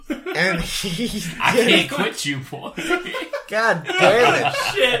And he I can't quit you, boy. God damn it.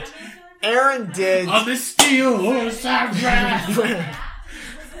 Shit. Aaron did. On the steel horse I ride.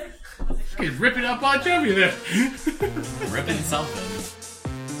 He's ripping up on Jovi there. Ripping something.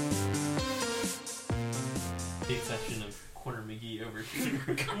 The exception of Corner McGee over here.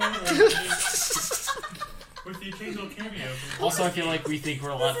 With the occasional cameo. Also, I feel like we think we're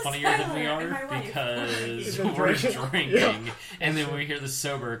a lot funnier than we are because we're drinking. Yeah. And then when we hear the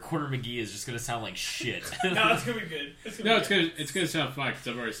sober, Corner McGee is just going to sound like shit. No, it's gonna be good. It's gonna sound fine because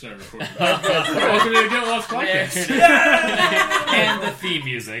I've already started recording. Welcome to the Get Lost podcast. And the theme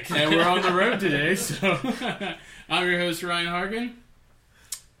music. And we're on the road today, so I'm your host Ryan Hargan.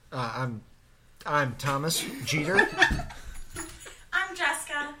 I'm Thomas Jeter. I'm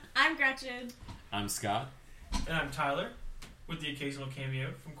Jessica. I'm Gretchen. I'm Scott. And I'm Tyler, with the occasional cameo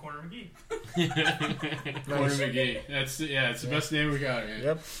from Corner McGee. Corner McGee. It's the best name we got, man.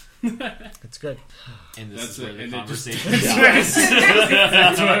 Yep. It's good. And That's this is where it, the and it just- conversation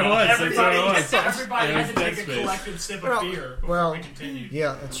That's what it was. Everybody had to Dead take a Space. collective sip of beer before Well, we continued.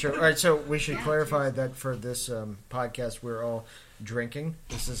 yeah, that's true. All right, so we should clarify that for this podcast, we're all drinking.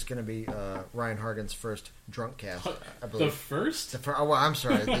 This is going to be Ryan Hargan's first drunk cast, I The believe. first? Well, I'm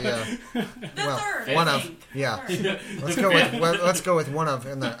sorry. The third. One I of, think. yeah. Third. Let's go with one of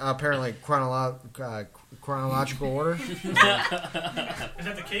in the apparently chronological order. Is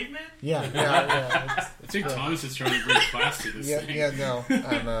that the caveman? Yeah. I think Thomas is trying to bring class to this thing. Yeah. No,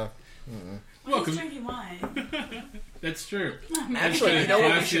 I'm. Well, Welcome. he's drinking wine. That's true. Actually, you know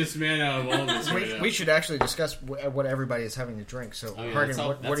what? We should, Classiest man out of all of us right now. we should actually discuss what everybody is having to drink. So, Oh, yeah, Hargan, that's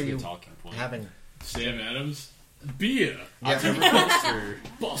what a are you good talking point. having? Sam Adams. Beer. Yeah. October 1st or...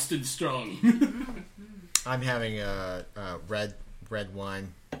 Boston Strong. I'm having red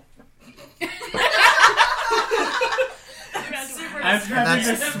wine. I'm having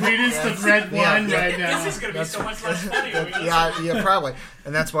the sweetest of red wine right now. This is going to be so much less funny. when we listen. Yeah, probably,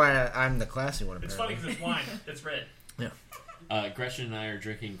 and that's why I'm the classy one. It's Apparently, funny because it's wine. It's red. Gretchen and I are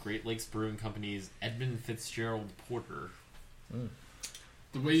drinking Great Lakes Brewing Company's Edmund Fitzgerald Porter.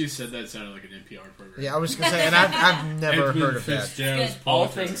 The way you said that sounded like an NPR program. Yeah, I was gonna say, and I've never Edmund heard of that. Fitzgerald's All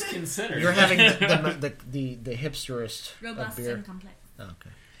Porter. things considered. You're having the hipsterist Robust beer. and complex. Oh, okay.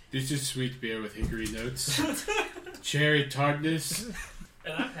 This is sweet beer with hickory notes. Cherry tartness.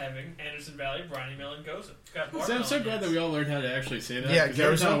 And I'm having Anderson Valley Briny Melon Goza. It's got So I'm watermelon so in glad it. that we all learned how to actually say that. Yeah, 'Cause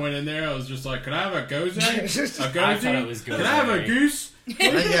every time goza. I went in there, I was just like, "Can I have a goza? A gozy? I thought it was Can I have a goza. goose?"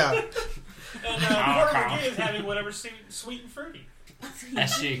 Yeah. And Corner McGee is having whatever's sweet and fruity.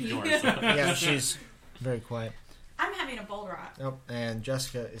 As she ignores it. Yeah, she's very quiet. I'm having a Bold Rock. Oh, and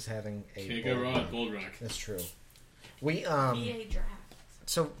Jessica is having a. Can't go Bold wrong Rock. with Bold Rock. That's true. We EA draft.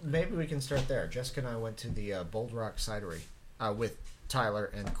 So maybe we can start there. Jessica and I went to the Bold Rock Cidery with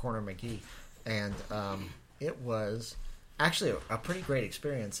Tyler and Corner McGee, and it was actually a pretty great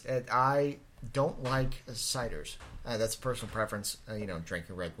experience. I don't like ciders. That's personal preference.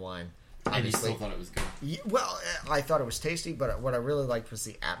 Drinking red wine. And you Obviously, still thought it was good. well, I thought it was tasty, but what I really liked was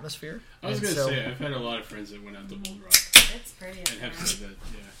the atmosphere. I was And going to so- say, I've had a lot of friends that went out to Bold Rock It's pretty. and have said that,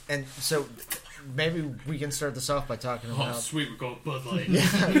 yeah. And so maybe we can start this off by talking Oh, about. sweet, we're going Bud Light.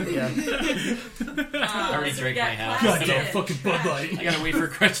 Yeah. I already drank my half. Goddamn fucking Bud Light. I gotta wait for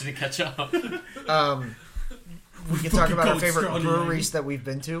Gretchen to catch up. We can talk about our favorite Cold breweries that we've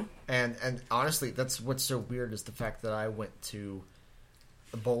been to, and honestly, that's what's so weird is the fact that I went to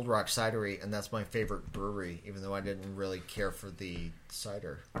the Bold Rock Cidery, and that's my favorite brewery, even though I didn't really care for the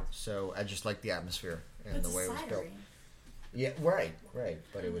cider. So I just liked the atmosphere and It's the way it was cidery. built. Yeah, right,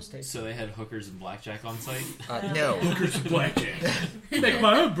 but it was tasty. So they had hookers and blackjack on site? No. Hookers and blackjack. Make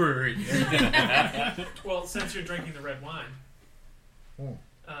my own brewery. Well, since you're drinking the red wine, Mm.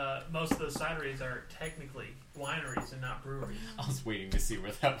 most of the cideries are technically wineries and not breweries. I was waiting to see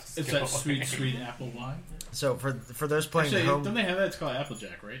where that was It's going. that sweet, sweet apple wine. So for those playing Actually, at home, don't they have that? It's called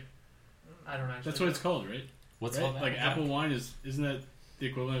Applejack, right? I don't actually. That's what it's called, right? What's Right? called Like Applejack? apple wine isn't that the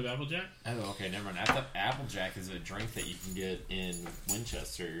equivalent of Applejack? Oh, okay, never mind. I thought Applejack is a drink that you can get in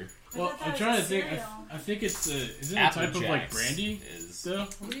Winchester. Well, thought that I'm was trying a to think. cereal. I think it's isn't it a type of like Applejacks brandy? is... Still?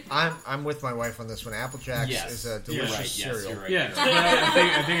 I'm with my wife on this one. Applejack Yes. is a You're delicious right, yes, cereal. you're right. Yeah, you're but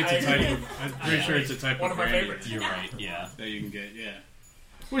right. I think it's a type of. I'm pretty sure it's a type One of of my brandy favorites. You're right, yeah. that you can get. Yeah,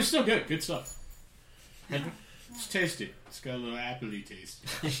 well, it's still good. Good stuff. It's tasty. It's got a little appley taste.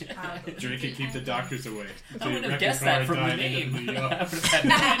 Drink it, keep the doctors away. I would have guessed that from the name. I would have had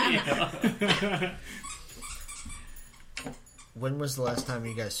no idea. When was the last time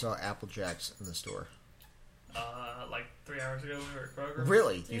you guys saw Applejacks in the store? Like 3 hours ago when we were at Kroger.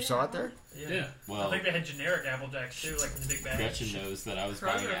 Really? You saw it there? Yeah. Well, I think they had generic Apple Jacks too, like in the big bag. Gretchen knows that I was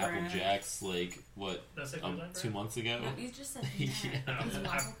buying Kroger Apple brand. Jacks like what Did I say Food Line brand? 2 months ago. No, you just said Yeah. I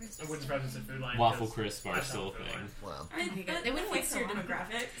Waffle wouldn't surprise if it's Food Line. Waffle because crisp I are found still a Food thing. Line. Wow. I mean, they wouldn't fix your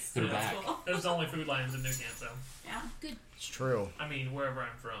demographics. They're so that's back. cool. There's only Food Lines in New Camp, so. Yeah. It's true. I mean, wherever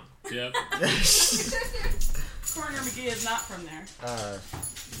I'm from. Yep. Corner McGee is not from there.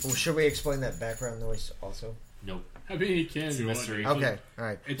 Well, should we explain that background noise also? Nope. I mean, you can. It's a if you want mystery. to. Okay, all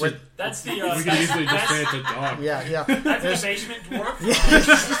right. It's Wait, just, That's the. we can easily just say it's a dog. yeah. That's the basement dwarf.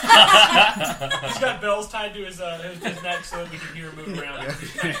 He's got bells tied to his neck so that we can hear him move around.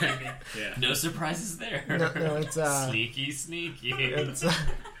 Yeah. No surprises there. No, it's Sneaky. it's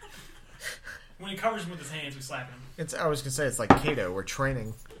When he covers him with his hands, we slap him. it's. I was gonna say it's like Kato. We're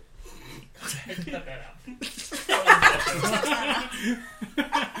training. Cut that out.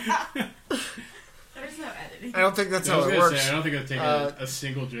 There's no editing. I don't think that's I how was it gonna works. say, I don't think I've taken a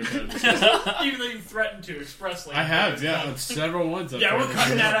single drip out of this. Even though you threatened to expressly. I have, yeah, on several ones. Yeah, we're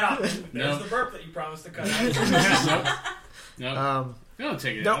cutting that out. There's No. the burp that you promised to cut out. No, Um, I don't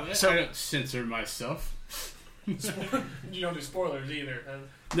take it no, out. so- I don't censor myself. You don't do spoilers either.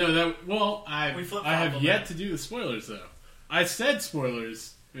 No, I We flip-flop have on yet that. to do the spoilers though. I said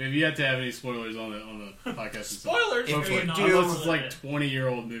spoilers. We have yet to have any spoilers on the podcast. Spoilers? If Maybe you not. do- Unless it's like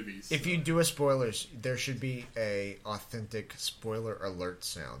 20-year-old movies. If you do a spoilers, there should be a authentic spoiler alert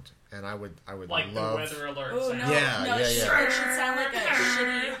sound, and I would Like love. the weather alert. Oh, sound. no. Yeah, no, yeah, it yeah. should sound like a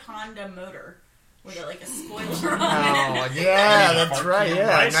shitty Honda motor with like a spoiler on it. Oh yeah, that's right.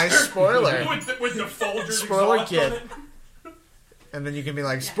 Yeah, nice spoiler. with the Folgers Spoiler exhaust kit. on it. And then you can be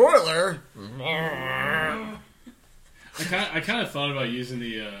like, spoiler. I kind of thought about using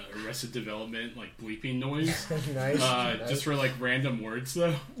the Arrested Development like bleeping noise. Nice. Just for like random words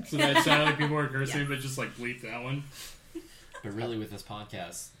though, so that it sounded like people were cursing, but just like bleep that one. But really, with this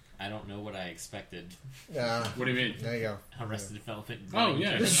podcast, I don't know what I expected. What do you mean? There you go. Arrested Development. Oh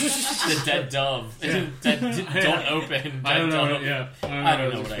yeah, The dead dove. Yeah. Don't open. I don't know. Dead dove. Yeah, I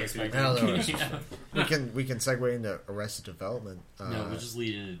don't know what I expected. expected. I don't know what I Yeah. We can segue into Arrested Development. No, we'll just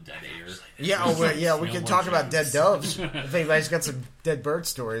lead into dead air. Yeah, we No can more talk about dead dreams. doves. If anybody's got some dead bird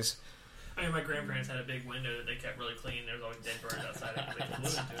stories. I mean, my grandparents had a big window that they kept really clean. There was always dead birds outside it. They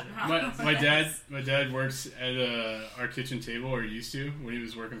flew into it. My dad works at our kitchen table, or used to when he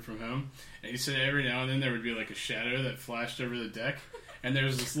was working from home. And he said every now and then there would be like a shadow that flashed over the deck, and there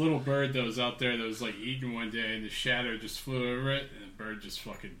was this little bird that was out there that was like eating one day, and the shadow just flew over it, and the bird just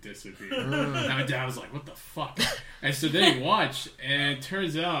fucking disappeared. And my dad was like, "What the fuck?" And so then he watched, and it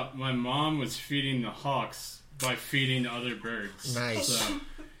turns out my mom was feeding the hawks by feeding other birds. Nice. So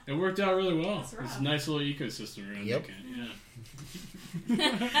it worked out really well. That's rough. It's a nice little ecosystem around Yep. the camp.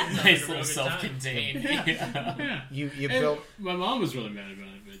 Nice Real little good self-contained. Yeah. Yeah. Yeah. You And built. my mom was really mad about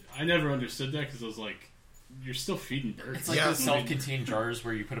it, but I never understood that because I was like, "You're still feeding birds." It's like Yeah. those self-contained jars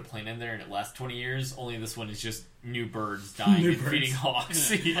where you put a plant in there and it lasts 20 years. Only this one is just new birds dying New and birds. feeding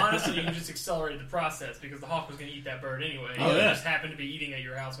hawks. Yeah. Honestly, you just accelerated the process because the hawk was going to eat that bird anyway. Oh, It yeah. just happened to be eating at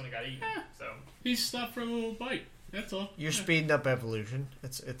your house when it got eaten. So He stopped for a little bite. That's all. You're speeding up evolution.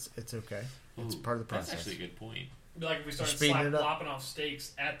 It's okay. It's Ooh, part of the That's process. actually a good point. it'd be like if we started Speeding it up. lopping off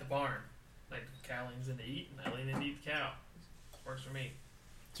steaks at the barn. Like the cow leans in to eat, and I lean in to eat the cow. Works for me.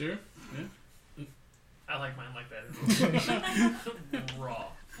 Sure. Yeah. I like mine like that. Raw.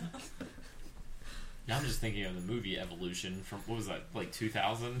 Now I'm just thinking of the movie Evolution from, what was that, like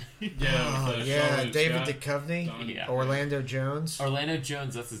 2000? Yeah. Oh, with, yeah, Charlotte David Scott. Duchovny, Don- Yeah. Orlando Jones. Orlando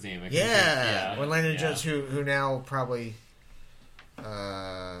Jones, that's his name. I can't Yeah, think- Orlando yeah. Jones, who now probably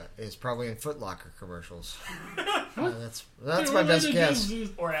is probably in Foot Locker commercials. That's Dude, my best Orlando guess. Jones is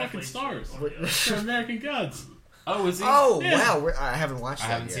Or fucking athletes. stars. Or the other. They're American gods. Oh, is he? Oh Yeah. wow, I haven't watched I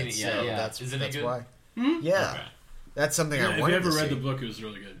that haven't yet. seen it yet, So yeah. that's Isn't it that's good? why. Hmm? Yeah, Okay. that's something Yeah, I if you wanted ever to read see. the book, it was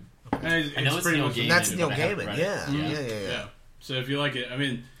really good. And I know it's pretty Neil much- Gaiman. That's Neil but I haven't Gaiman. read Yeah. it. Yeah. So if you like it, I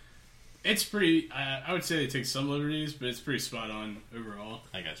mean, it's pretty. I would say they take some liberties, but it's pretty spot on overall.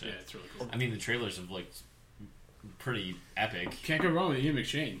 I gotcha. Yeah, it's really cool. I mean, the trailers have looked pretty epic. Can't go wrong with Ian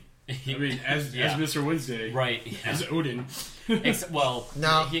McShane. I mean, as Yeah. Mr. Wednesday, Right. Yeah. as Odin. Well,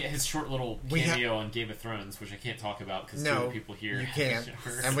 No. his short little We cameo on Game of Thrones, which I can't talk about because No, two of the people here you can't. Sure.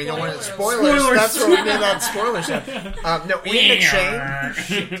 And we don't want to Spoilers. spoilers. That's what we did that spoiler show. No, Ian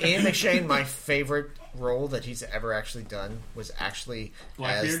McShane. Ian McShane, my favorite role that he's ever actually done was actually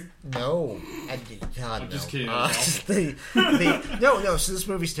Blackbeard? God, I'm no. just kidding. No. So this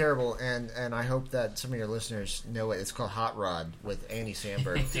movie's terrible, and I hope that some of your listeners know it. It's called Hot Rod with Andy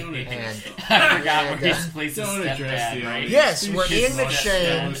Samberg. Don't and I forgot where And, he plays his Don't address stepdad, the right? Yes, where Kids Ian don't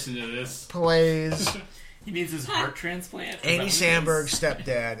McShane listen to this. plays He needs his heart transplant. Andy Samberg's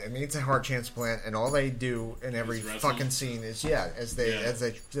stepdad, and needs a heart transplant, and all they do in every Is wrestle? fucking scene is as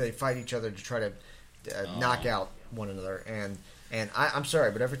they fight each other to try to knock out one another. And I'm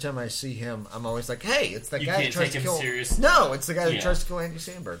sorry, but every time I see him, I'm always like, hey, it's that guy that tries to kill. No, it's the guy that tries to kill Andy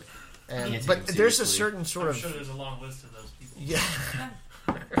Samberg. And but there's a certain sort I'm of sure there's a long list of those people. yeah.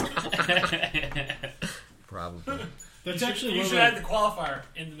 Probably. That's actually you one should of add the qualifier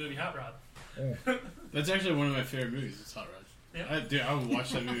in the movie Hot Rod. that's actually one of my favorite movies. It's Hot Rod. Yeah. I would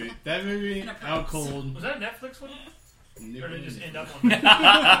watch that movie. That movie, out cold. Was that a Netflix one? Or did it just end up on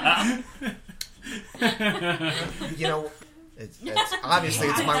You know, it's obviously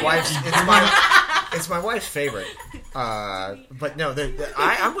it's my wife's my wife's favorite. But no,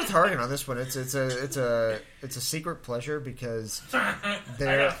 I'm with Hargan on this one. It's a secret pleasure because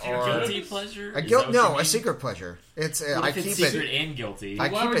there are guilty pleasure. A secret pleasure. It's what I if keep it's it secret and guilty. I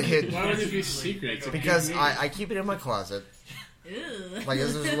keep it hidden. Why would it be secret? It's a Because movie. I keep it in my closet. Like this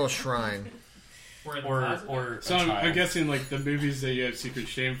is a little shrine. or So a I'm child. guessing like the movies that you have secret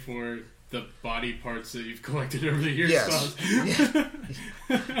shame for, the body parts that you've collected over the years. Yes.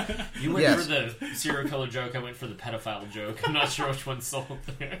 You went Yes. for the serial killer joke. I went for the pedophile joke. I'm not sure which one sold.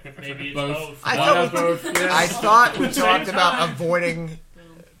 Maybe it's Both. both. I Why thought not both? Yeah. I thought we Same talked about time. avoiding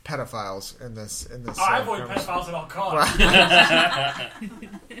pedophiles in this. I avoid conversation. pedophiles at all costs.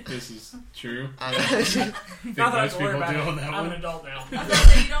 This is true. Not that I think have most to worry people about do it. on that I'm one. an adult now. I was gonna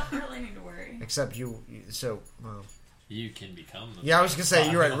say, you don't really need to worry. Except you well, You can become. The yeah, I was gonna say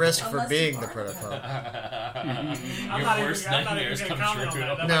you're at risk for Unless being you the are. pedophile. I'm not even going to comment on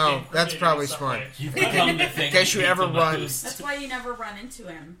that. That No, might be that's incriminating probably in some smart. way. You become the thing. In case you hate ever the run- most. That's why you never run into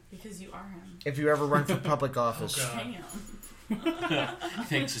him, because you are him. If you ever run for public office, God. Damn.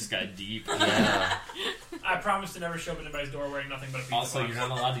 Things just got deep. yeah. I promise to never show up at anybody's door wearing nothing but a pizza Also, box. you're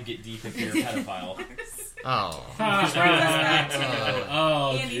not allowed to get deep if you're a pedophile. Oh,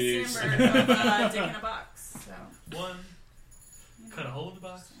 Oh, Andy jeez. Samberg of Dick in a Box. So, One, cut a hole in the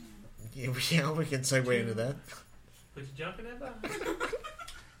box, yeah, we can segue into that. put your junk in that box.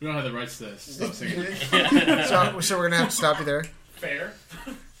 We don't have the rights to this. Stop singing. So we're gonna have to stop you there. Fair.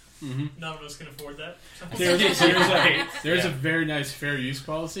 Mm-hmm. None of us can afford that. There's a very nice fair use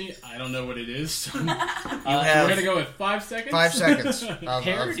policy. I don't know what it is. So we're have gonna go with 5 seconds. 5 seconds of a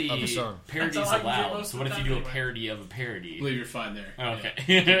Parody. song. Parody's That's all I can get allowed. most So of what the if you time do a anyway. parody of a parody? I believe you're fine there.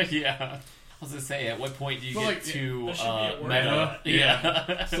 Okay. Yeah. I was gonna say, at what point do you Well, get like, to there should be a word meta? for Yeah.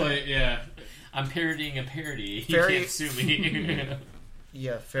 It's like, yeah. I'm parodying a parody. Very- You can't sue me.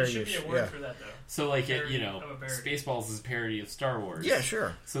 Yeah, fair There should use. be a word Yeah, for that, though. So, like, Parody of a parody. Spaceballs is a parody of Star Wars. yeah,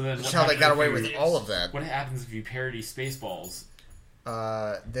 sure. So then, That's what how they happens got if away you- with all of that. What happens if you parody Spaceballs?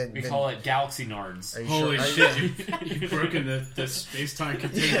 Then We call it Galaxy Nards. Are you Holy sure? shit! You've broken the space-time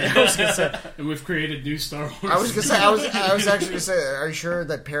container, Yeah, I was gonna say. and we've created new Star Wars. I was actually gonna say. Are you sure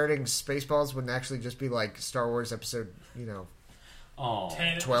that parodying Spaceballs wouldn't actually just be like Star Wars episode? Oh.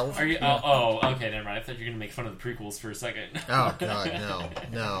 12? Are you? Oh, okay, never mind. I thought you were gonna make fun of the prequels for a second. Oh God,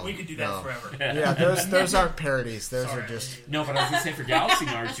 no. We could do that no. forever. Yeah, those aren't parodies. Those Sorry. are just. No, but I was gonna say for Galaxy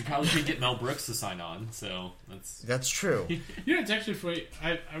Nards, you probably could get Mel Brooks to sign on. So that's That's true. You know, it's actually funny.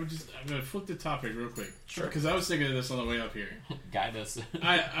 I'm gonna flip the topic real quick. Sure. Because I was thinking of this on the way up here. guide us.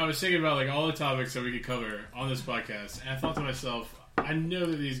 I was thinking about like all the topics that we could cover on this podcast, and I thought to myself, I know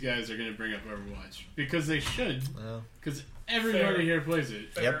that these guys are going to bring up Overwatch because they should, Well, because everybody here plays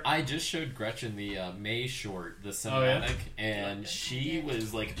it. Fair. Yep. I just showed Gretchen the May short, the Oh, yeah? cinematic, and she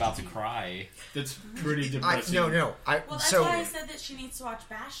was like about to cry. That's pretty I depressing. no. Well, that's So why I said that she needs to watch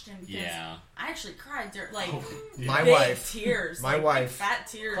Bastion. Because Yeah. I actually cried. Like, Yeah. my big wife tears. my like, wife Big fat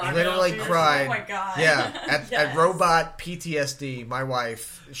tears. Cried. literally Oh cried. Oh my god. Yeah, at Yes. Robot PTSD, my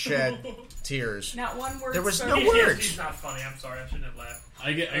wife shed tears. Not one word. There was spoken. no word. She's not funny. I'm sorry. I shouldn't have laughed.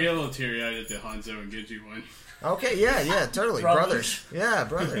 I get a little teary eyed at the Hanzo and Genji one. Okay, yeah, totally, brothers. Yeah,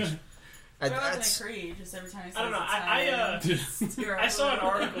 brothers. But I That's wasn't a Creed just every time he says I don't know. I I saw an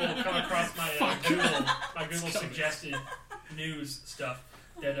article come across my Google suggested news stuff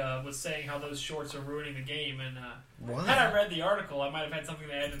that was saying how those shorts are ruining the game. And what? had I read the article, I might have had something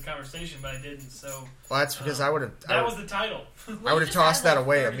to add to the conversation, but I didn't. So Well, that's because I would have. that was the title. I would have tossed that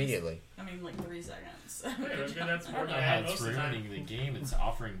away immediately. I mean, like 3 seconds. That's I more don't know than I how had it's most of the time. ruining the game. It's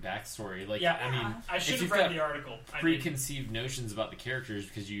offering backstory. Like, Yeah, I mean, I should if have you've read got the article. I didn't. preconceived notions about the characters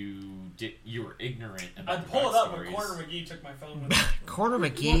because you were ignorant about I'd the pull it up, but backstories. Corner McGee took my phone with me. Corner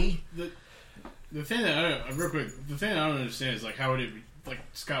McGee. The thing that real quick, the thing I don't understand is like how would it be, like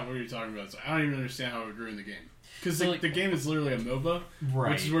Scott, what were you talking about? So I don't even understand how it would ruin the game. Because So, the game is literally a MOBA,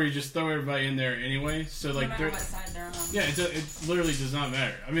 Right. which is where you just throw everybody in there anyway. So like, no matter what side they're on. yeah, it literally does not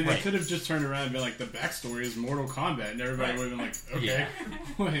matter. I mean, they Right. could have just turned around and been like, the backstory is Mortal Kombat, and everybody Right. would have been like, okay. Yeah.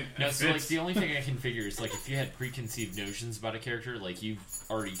 Wait, No, that so like fits. the only thing I can figure is like if you had preconceived notions about a character, like you've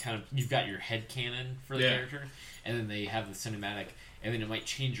already you've got your head canon for the Yeah. character, and then they have the cinematic, and then it might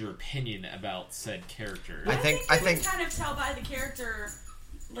change your opinion about said character. I think- I you think- can kind of tell by the character,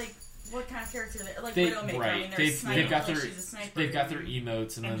 like what kind of character they like. They- Widowmaker. I right. mean, they're They've- a sniper, they've got like, their- she's a sniper. They've got their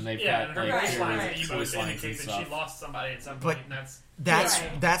emotes, and then they've yeah, got and her like voice their lines and voice emotes lines and indicate that stuff. she lost somebody at some But- point, and that's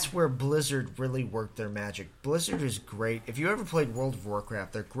Right. That's where Blizzard really worked their magic. Blizzard is great. If you ever played World of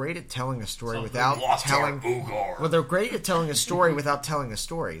Warcraft, they're great at telling a story without telling. Well, they're great at telling a story without telling a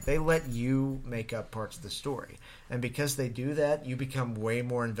story. They let you make up parts of the story, and because they do that, you become way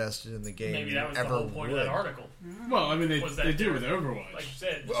more invested in the game. maybe that was than the you whole ever point would. of that article. Well, I mean, Was that they do it with there- Overwatch. Like you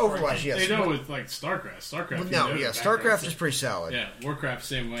said, Overwatch, yes. They don't with like StarCraft. Well, you no, know yeah, the StarCraft background. is pretty solid. Yeah, Warcraft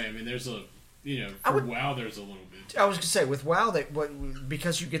same way. I mean, there's a I for would- WoW there's a little bit. I was gonna say with WoW,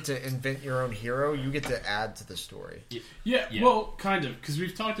 because you get to invent your own hero, you get to add to the story. Yeah, Yeah. well, kind of, because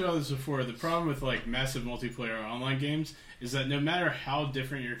we've talked about this before. The problem with like massive multiplayer online games is that no matter how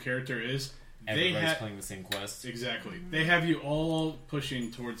different your character is, they Everybody's have playing the same quest. exactly they have you all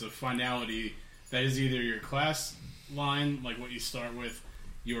pushing towards a finality that is either your class line, like what you start with,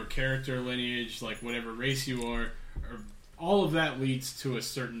 your character lineage, like whatever race you are, or all of that leads to a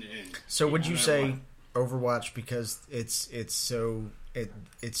certain end. So would No you matter say what. Overwatch because it's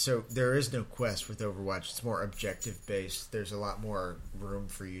so there is no quest with Overwatch. It's more objective based. There's a lot more room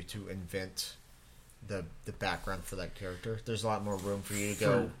for you to invent the background for that character. There's a lot more room for you to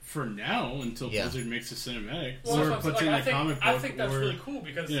go. for now until Yeah. Blizzard makes a cinematic Well, or that's what I'm puts saying. in Like, a comic book. I think that's or, really cool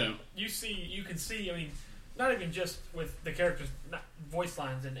because Yeah. you can see. I mean, not even just with the characters, not voice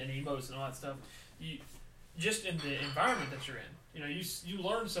lines and emotes and all that stuff. You just in the environment that you're in. You know, you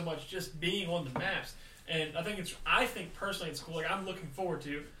learn so much just being on the maps. And I think personally it's cool. Like I'm looking forward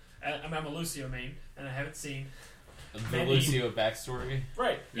to. I'm a Lucio main, and I haven't seen. The Maybe- Lucio backstory.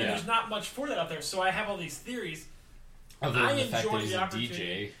 Right, Yeah. and there's not much for that out there. So I have all these theories. Other I than the fact enjoy that he's the a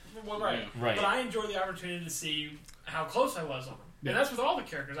opportunity. DJ. Well, right, Yeah. Right. But I enjoy the opportunity to see how close I was on him, Yeah. and that's with all the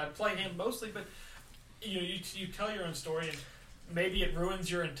characters. I play him mostly, but you tell your own story, and maybe it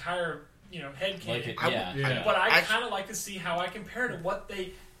ruins your entire head canon. Like it, I- yeah. Yeah. But I I- kind of like to see how I compare to what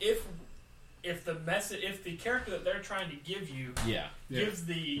they if the character that they're trying to give you Yeah. Yeah. gives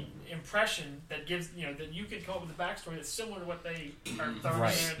the impression that gives that you can come up with a backstory that's similar to what they are throwing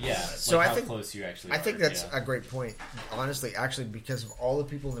Right. in there. Yeah. So like I how think- close you actually I think are, that's yeah. a great point. Honestly, actually, because of all the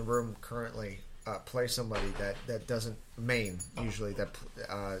people in the room currently play somebody that doesn't main usually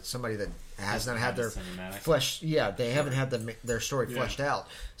somebody that has not had their cinematic. flesh. Yeah, they haven't had their story Yeah. fleshed out.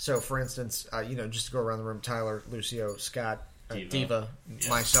 So, for instance, just to go around the room, Tyler, Lucio, Scott, Diva. Diva, Yeah.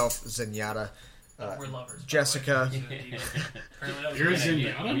 myself, Zenyatta, We're lovers. Jessica. by the way. Apparently that was You're good.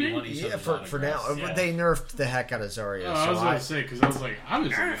 Zenyatta, we man? want each Yeah, other's for now, autographs, yeah. they nerfed the heck out of Zarya. Oh, I was so going to say, because I was like, I'm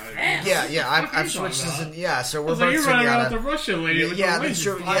just yeah, What I've are you switched to talking about? Zen. So I we're was like, both you're running around with Zenyatta. the Russian lady with Yeah, the that's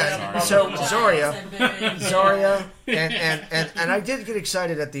true. laser. Yeah, Sorry. so Zarya. Zarya, and I did get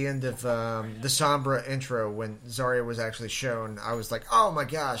excited at the end of the Sombra intro when Zarya was actually shown. I was like, oh my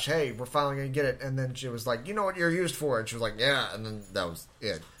gosh, hey, we're finally gonna get it. And then she was like, you know what you're used for? And she was like, yeah. And then that was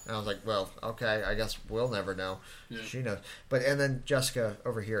it. And I was like, well, okay, I guess we'll never know. Yeah. She knows. And then Jessica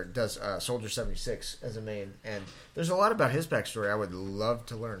over here does Soldier 76 as a main, and there's a lot about his backstory I would love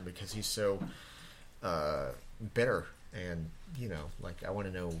to learn because he's so bitter, and I want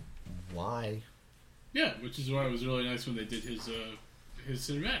to know why. Yeah, which is why it was really nice when they did his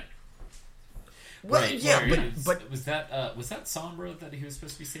cinematic. Well, Right, yeah, where but it's- was that Sombra that he was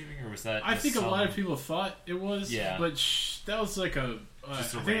supposed to be saving, or was that? I just think a lot of some- people thought it was, Yeah. but that was like I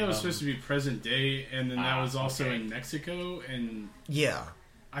Just a think that random- was supposed to be present day, and then that Ah, was also okay. in Mexico, and yeah.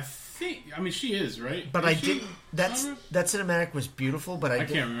 I mean, she is, right? But Is I she didn't. Sombra? That cinematic was beautiful, but I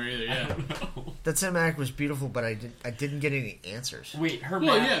can't remember either, yeah. That cinematic was beautiful, but I didn't get any answers. Wait, her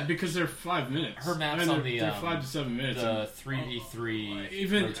Well, map, yeah, because they're 5 minutes. Her map's I mean, on the, they're 5 to 7 minutes. the 3v3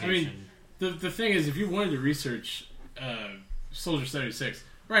 Even- I rotation. mean, The thing is, if you wanted to research Soldier 76,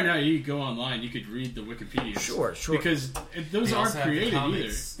 right now you could go online, you could read the Wikipedia. Sure. Because those They aren't also have the created either.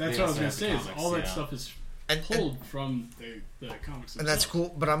 comics. That's They what I was also going have to the say, is comics, all that yeah. stuff is And pulled from the comics And that's themselves.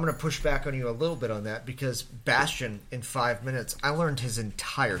 cool, but I'm going to push back on you a little bit on that because Bastion, in 5 minutes, I learned his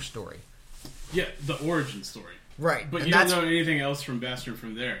entire story. Yeah, the origin story. Right, But and you don't that's know anything else from Bastard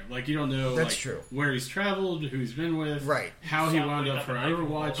from there. Like, you don't know That's like, true. where he's traveled, who he's been with, Right. how he Sounds wound like up for nothing I can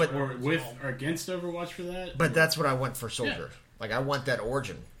Overwatch, hold or on. with or against Overwatch for that. But that's what I want for Soldier. Like I want that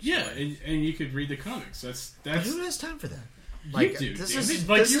origin. Yeah, and you could read the comics. But That's who has time for that? you do. This Damn is it.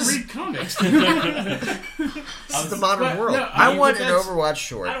 Like this you is, read comics. this is the modern but, world. no, I mean, want but an that's- Overwatch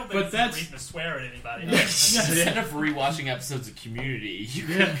short. I don't think But it's that's- a reason to swear at anybody. Instead of rewatching episodes of Community, you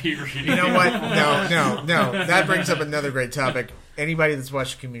could be reading. You know what? No. That brings up another great topic. Anybody that's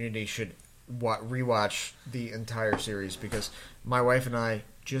watched Community should rewatch the entire series because my wife and I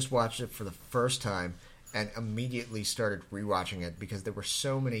just watched it for the first time and immediately started rewatching it because there were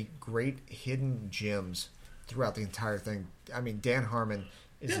so many great hidden gems throughout the entire thing. I mean, Dan Harmon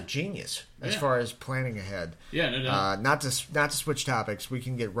is a genius as far as planning ahead. Yeah, no doubt. Not to switch topics. We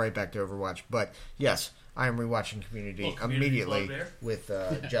can get right back to Overwatch, but yes, I am rewatching Community Well, Community immediately Club there.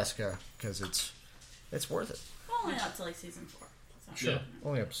 with Jessica because it's worth it. Only up to like season 4. So. Sure.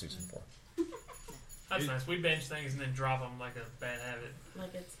 Only up to season 4. That's nice. We binge things and then drop them like a bad habit.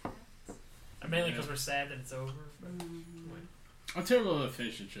 Like it's. Mainly because we're sad that it's over. But I'm terrible at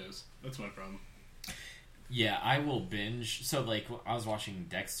finishing shows. That's my problem. Yeah, I will binge. So, like, I was watching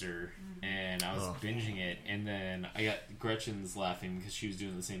Dexter, and I was binging it, and then I got Gretchen's laughing because she was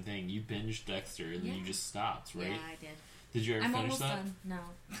doing the same thing. You binged Dexter, and then you just stopped, right? Yeah, I did. Did you ever I'm finish almost that? done. No.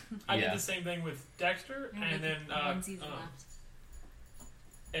 I Yeah. did the same thing with Dexter, I and then one season left.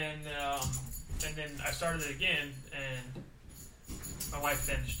 and then I started it again, and my wife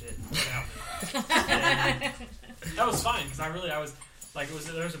finished it without me. And that was fine because I was like,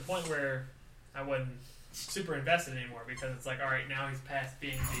 there was a point where I wasn't super invested anymore because it's like, all right, now he's past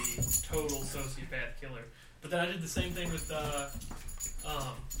being the total sociopath killer. But then I did the same thing with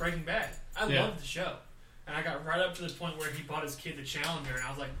Breaking Bad. I loved the show, and I got right up to the point where he bought his kid the Challenger, and I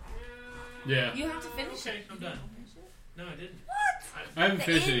was like, Yeah. You have to finish okay, it. I'm You done. didn't finish it? No, I didn't. I haven't The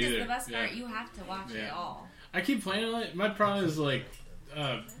finished end it either. is the best Yeah. part. You have to watch it Yeah. all. I keep playing on it. My problem is like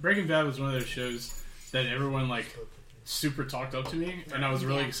Breaking Bad was one of those shows that everyone like super talked up to me, and I was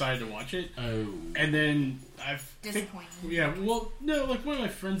really Yeah. excited to watch it. Oh. And then Disappointing. yeah, well, no, like one of my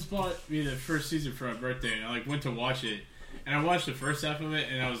friends bought me the first season for my birthday, and I like went to watch it, and I watched the first half of it,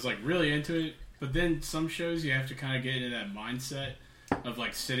 and I was like really into it. But then some shows you have to kind of get into that mindset of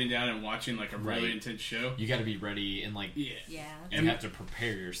like sitting down and watching like a really Right. intense show. You got to be ready and, like, Yeah. Yeah. you have to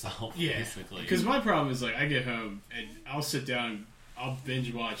prepare yourself, basically. Because my problem is like I get home and I'll sit down and I'll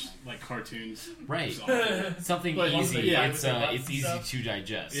binge watch like cartoons. Right. It's awful. Something But easy. yeah, It's easy stuff. to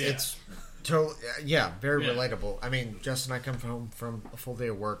digest. Yeah. It's totally, very relatable. I mean, Jess and I come home from a full day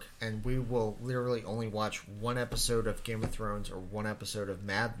of work, and we will literally only watch one episode of Game of Thrones or one episode of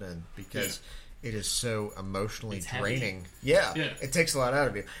Mad Men because it is so emotionally It's heavy. draining. Yeah, Yeah. it takes a lot out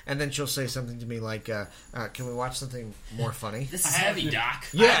of you. And then she'll say something to me like, "Can we watch something more funny?" This is heavy, Doc.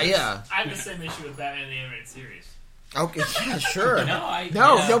 Yeah. I have the same issue with Batman the Animated Series. Okay, yeah, sure.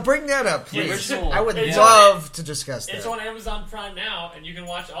 No, Bring that up, The please. original- I would It's love to discuss that. It's on Amazon Prime now, and you can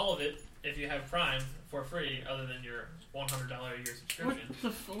watch all of it if you have Prime for free, other than your $100 a year What subscription.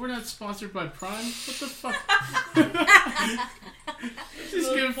 the we're not sponsored by Prime. What the fuck?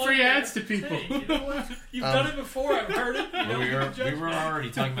 Just give free ads to people. Hey, you know what? You've done it before. I've heard it. You Well, don't we get were to judge me.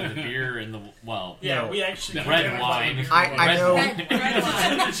 already talking about the beer and the Yeah, No. we actually No. do red everybody wine. beer I wine. know. Red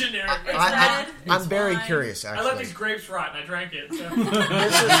wine. Generic. I'm It's very fine. curious, I actually. let these grapes rot, and I drank it.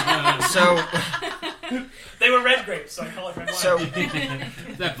 So. So, They were red grapes, so I call it red wine. so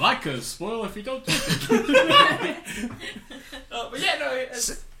That vodka's spoil if you don't drink it. But yeah, no.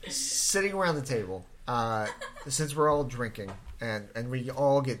 It's, sitting around the table, since we're all drinking and we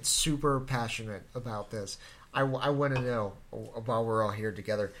all get super passionate about this, I want to know, while we're all here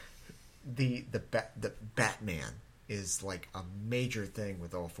together, the Batman is like a major thing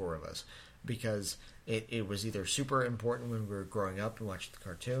with all four of us because it was either super important when we were growing up and watching the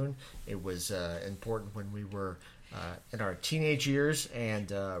cartoon. It was important when we were in our teenage years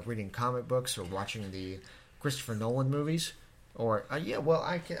and reading comic books or watching the Christopher Nolan movies. Or I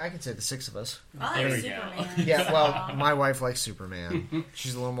can say the six of us. I There like we go. Superman. Yeah, well, my wife likes Superman.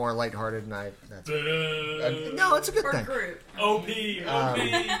 She's a little more lighthearted, and that's no, it's a good Or thing. Groot. OP.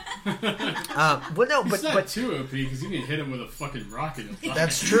 Well, no, It's not but too OP because you can hit him with a fucking rocket. And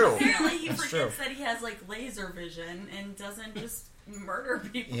that's true. Apparently he That's forgets true. that he has like laser vision and doesn't just murder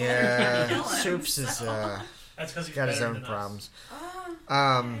people. Yeah, and kill him, Soups is so. That's because he's got his better own than us. problems.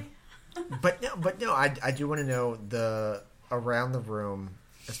 Oh, But no, I do want to know the around the room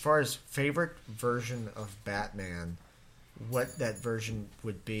as far as favorite version of Batman, what that version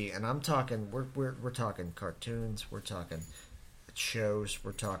would be. And I'm talking we're talking cartoons, we're talking shows,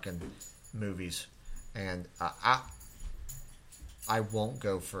 we're talking movies, and I won't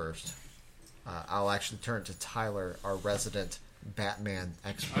go first. I'll actually turn to Tyler, our resident Batman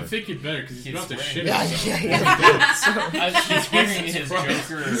expert. I think you'd better because he's about to shit Yeah, himself. He's wearing his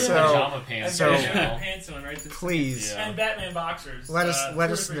Joker pajama pants. So- right now. pants on right this Please, Yeah. and Batman boxers. let us two let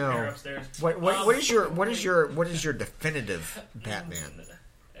us different pair know upstairs. what is your definitive Batman?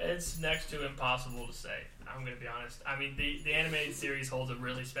 It's next to impossible to say. I'm going to be honest. I mean, the animated series holds a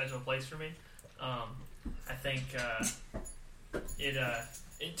really special place for me. I think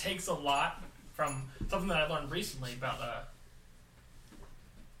it takes a lot from something that I learned recently about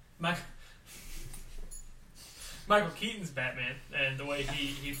Michael Keaton's Batman and the way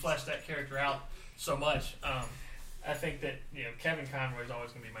he fleshed that character out so much. I think that Kevin Conroy is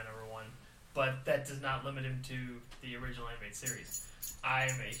always going to be my number one, but that does not limit him to the original animated series. I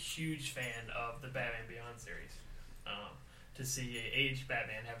am a huge fan of the Batman Beyond series. To see a aged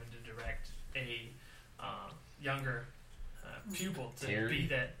Batman having to direct a younger pupil to Terry. be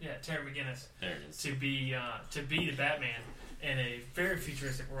that, Terry McGinnis, There it is. to be the Batman in a very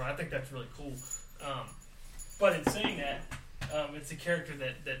futuristic world. I think that's really cool. But in saying that, it's a character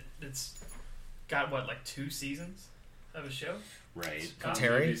that's got like 2 seasons of a show. Right.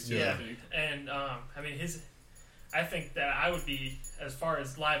 Terry? Movies too, Yeah. I think. And I mean I think that I would be, as far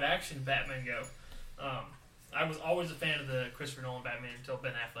as live action Batman go, I was always a fan of the Christopher Nolan Batman until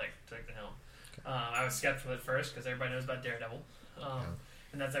Ben Affleck took the helm. I was skeptical at first because everybody knows about Daredevil.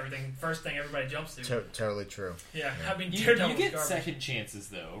 And that's first thing everybody jumps to. Totally true. Yeah, I mean, You Daredevil's get garbage. second chances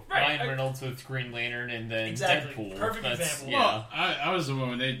though. Right, Ryan Reynolds with Green Lantern and then Exactly. Deadpool. Perfect That's, example. Yeah. Well, I was the one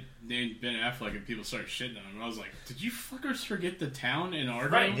when they named Ben Affleck and people started shitting on him. I was like, did you fuckers forget the town in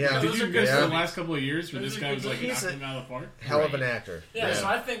Argo? Right. Yeah. Did Those you are miss good the movies. last couple of years where Those this are guy was good like movies. knocking him out of the park? Hell of an Right. actor. Yeah, so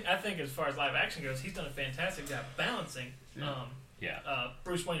I think as far as live action goes, he's done a fantastic job balancing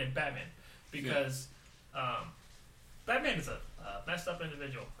Bruce Wayne and Batman because Batman is a messed up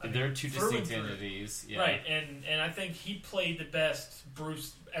individual. I mean, They're two through and distinct through. entities. Yeah. Right, and I think he played the best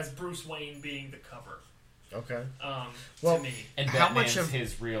Bruce Wayne being the cover. Okay. To me, And How Batman's much of-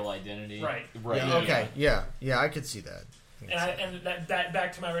 his real identity. Right. Right. Yeah, okay. Yeah, I could see that. and that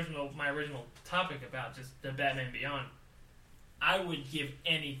back to my original topic about just the Batman Beyond. I would give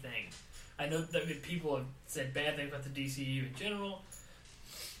anything. I know that people have said bad things about the DCU in general.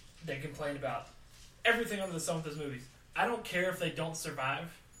 They complain about everything under the sun with those movies. I don't care if they don't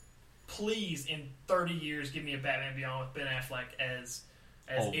survive. Please, in 30 years, give me a Batman Beyond with Ben Affleck as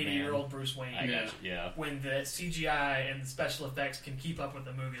Old 80-year-old Bruce Wayne. I got you. Yeah. When the CGI and the special effects can keep up with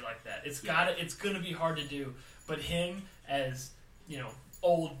a movie like that, it's going to be hard to do. But him as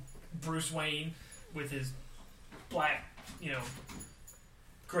old Bruce Wayne with his black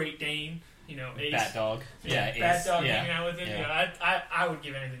Great Dane, Ace, Bat Dog. Yeah. Ace. Bat Dog yeah. hanging out with him. Yeah. I would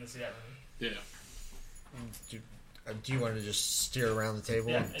give anything to see that movie. Yeah. Do you want to just steer around the table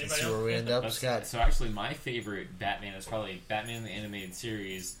Yeah, and anybody see else? where we end up, That's- Scott? So actually, my favorite Batman is probably Batman the Animated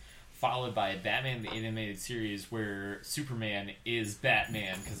Series, followed by Batman the Animated Series where Superman is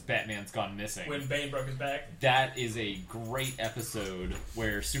Batman because Batman's gone missing. When Bane broke his back. That is a great episode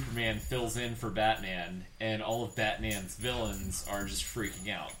where Superman fills in for Batman, and all of Batman's villains are just freaking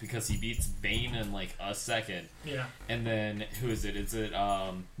out because he beats Bane in like a second. Yeah. And then who is it? Is it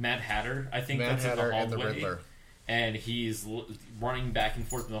Mad Hatter? I think Mad that's in the Hatter hallway. and the Riddler. And he's running back and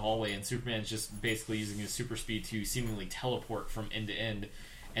forth in the hallway, and Superman's just basically using his super speed to seemingly teleport from end to end.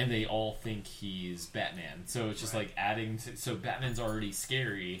 And they all think he's Batman. So it's just like adding to... So Batman's already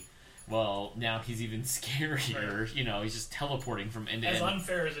scary. Well, now he's even scarier. Right. He's just teleporting from end to As end.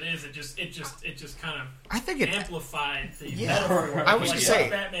 unfair as it is, it just kind of I think it. amplified the Yeah, metaphor. I was like gonna say.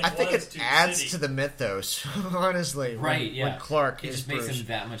 what Batman I think was it to adds the city. to the mythos. Honestly, Right, when, yeah. when Clark It is just makes Bruce. him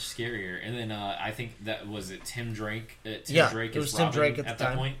that much scarier. And then I think that was it Tim Drake. Tim Yeah, Drake it was is Tim Robin Drake at the that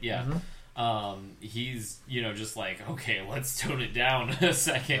time. point. Yeah. Mhm. He's just like, okay, let's tone it down a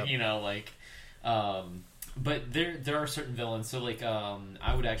second. Yep. But there are certain villains. So like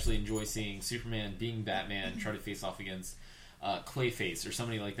I would actually enjoy seeing Superman being Batman try to face off against Clayface or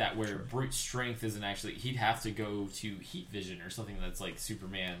somebody like that, where brute strength isn't actually. He'd have to go to heat vision or something that's like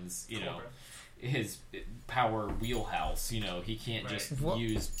Superman's. Cobra. His power wheelhouse. He can't just Well-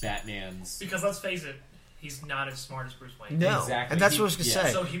 use Batman's. Because let's face it, he's not as smart as Bruce Wayne. No, Exactly. and that's what I was gonna Yeah.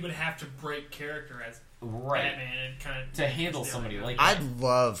 say. So he would have to break character as Right. Batman and kind of To handle somebody like that. I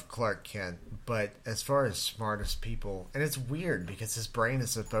love Clark Kent, but as far as smartest people, and it's weird because his brain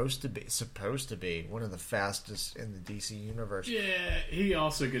is supposed to be one of the fastest in the DC universe. Yeah, he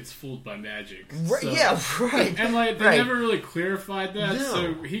also gets fooled by magic. Right, so- yeah, right. And like they Right. never really clarified that, No.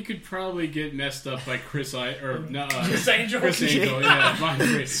 so he could probably get messed up by Chris Chris Angel. Chris Angel, yeah, mind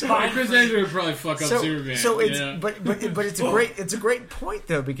freak. Chris Angel would probably fuck up Superman. So it's yeah. but it's a great point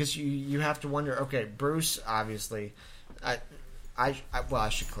though, because you have to wonder. Okay, Bruce obviously, I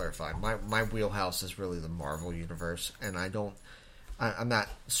should clarify. My wheelhouse is really the Marvel universe, and I'm not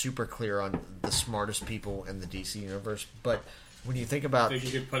super clear on the smartest people in the DC universe. But when you think about, I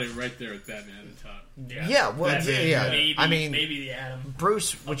think you could put it right there with Batman at the top. yeah, well, yeah. Maybe, I mean, maybe the Atom.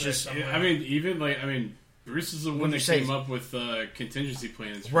 Bruce, Up which there is somewhere. I mean, Bruce is the one When that you say- came up with contingency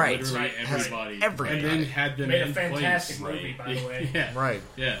plans for Right. literally Right. everybody, Everybody. and then had them Made a in fantastic place. movie, by the way. Yeah, right.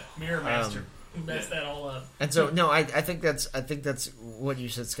 yeah. Mirror Master. Who messed that all up? And so, no, I think that's what you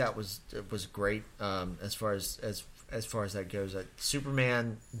said, Scott, was great as far as that goes.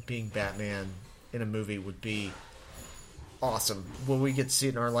 Superman being Batman in a movie would be awesome. Will we get to see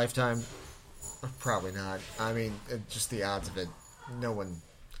it in our lifetime? Probably not. I mean, just the odds of it. No one,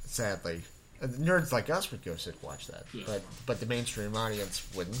 sadly, nerds like us would go sit and watch that, Yeah. but the mainstream audience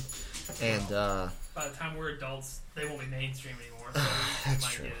wouldn't. And By the time we're adults, they won't be mainstream anymore. So we that's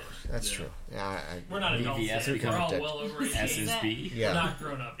might true. get it. That's Yeah. true. Yeah, We're not adults VVS yet. We're all become well over 18. SSB. yeah. We're not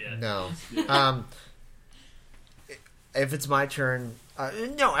grown up yet. No. If it's my turn,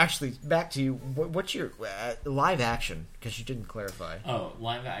 no. Actually, back to you. What's your live action? Because you didn't clarify. Oh,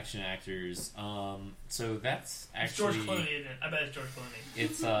 live action actors. So that's It's George actually Clooney, isn't it? I bet it's George Clooney.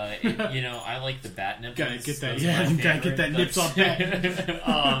 it's I like the bat nipples. Gotta get that. Those are Yeah, my you gotta favorite. get that nips off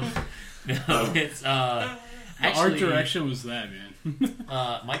That's- no, it's The art actually, direction was that, man.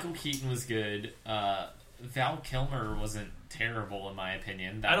 Michael Keaton was good. Val Kilmer wasn't terrible in my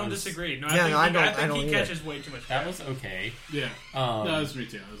opinion. I don't disagree. No, I Yeah, think, no, I he, don't- I I think don't he either. catches way too much. That crap. was okay. Yeah, Um, no, that was me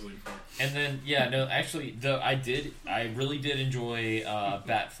too. I was leaving for it. And then, I really did enjoy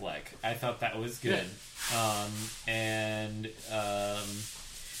Batfleck. I thought that was good.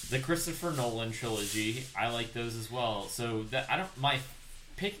 The Christopher Nolan trilogy, I like those as well. So my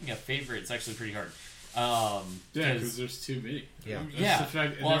picking a favorite is actually pretty hard. Yeah, 'cause- because there's too many. Yeah. That's Yeah. the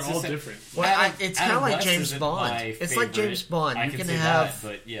fact, and Well, they're it's all the same- different. Well, it's kind of Adam like West James isn't Bond. my It's like favorite. James Bond. I You can can say have that,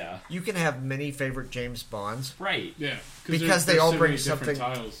 but yeah, you can have many favorite James Bonds. right. Yeah, Because they all so bring many different something-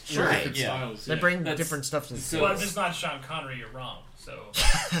 styles. Sure. different Yeah. styles. They yeah. bring That's- different stuff to the so- table. Well, if it's not Sean Connery, you're wrong. So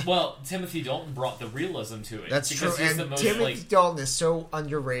Well, Timothy Dalton brought the realism to it. That's because true. He's the And most, Timothy Dalton is so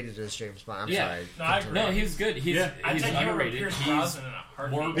underrated as James Bond. I'm Yeah. sorry. No, I Continue. No, he was good. He's Yeah. I he's take him over underrated. Pierce He's Brosnan in a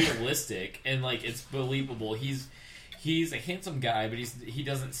heartbeat. more realistic and it's believable. He's a handsome guy, but he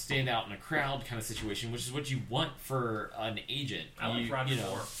doesn't stand out in a crowd kind of situation, which is what you want for an agent. I like Roger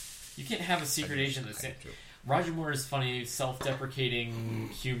Moore. You can't have a secret agent that's Roger Moore is funny, self-deprecating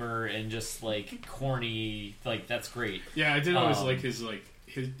humor and just corny. That's great. Yeah, I did always Um, like his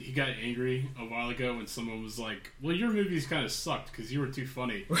he got angry a while ago when someone was like, "Well, your movies kind of sucked because you were too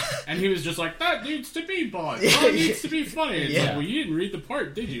funny," and he was just like, "That needs to be Bond. That needs to be funny." It's Yeah. like, well, you didn't read the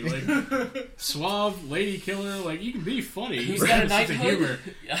part, did you? Suave lady killer, you can be funny. Who's You got a have a sense of knighthood? humor.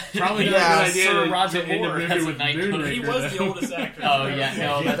 Probably not Yeah, a good idea Sir to Roger end a Moore movie has a with knighthood. Moonraker, he was though. the oldest actor. Oh yeah,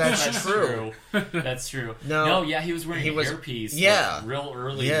 no, Yeah, that's that's true. That's true. No, yeah, he was wearing he a was- hairpiece. yeah. real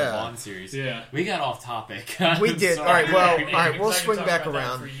early in Yeah. the Bond series. Yeah. we got off topic. We I'm did. sorry. All right. Well, Yeah, all right. We'll I can swing talk back about that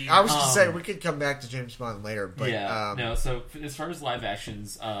around. for years. I was just saying Um, we could come back to James Bond later, but yeah, no. So as far as live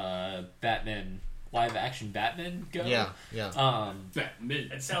actions, live action Batman go. yeah.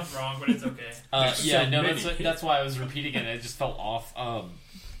 Batman. It sounds wrong, but it's okay. There's Yeah, so no, many. that's why I was repeating it. It just felt off.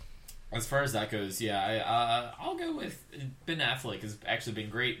 As far as that goes, yeah, I'll go with Ben Affleck has actually been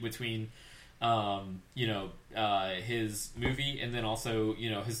great between, his movie and then also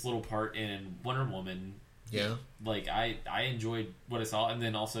his little part in Wonder Woman. Yeah. I enjoyed what I saw, and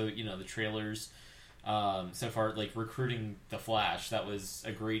then also the trailers. So far, recruiting the Flash, that was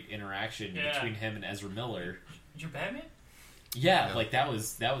a great interaction Yeah. between him and Ezra Miller. You're Batman? Yeah, Yeah.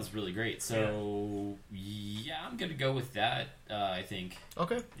 that was really great. So yeah, I'm gonna go with that. I think.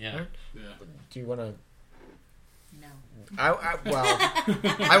 Okay. Yeah. All right. Yeah. Do you want to? No.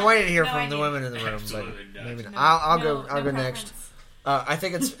 I wanted to hear No, from I the do. women in the room, Absolutely but not. maybe not. No, I'll no, go. I'll no go preference. next. I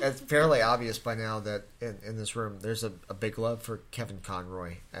think it's fairly obvious by now that in this room there's a big love for Kevin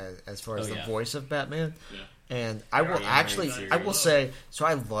Conroy as far as Oh, the yeah. voice of Batman. Yeah. And I will Yeah, actually, animated I will series. say, so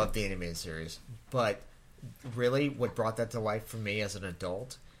I love the animated series, but really what brought that to life for me as an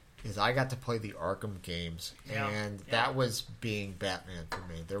adult is I got to play the Arkham games, Yeah. and Yeah. that was being Batman for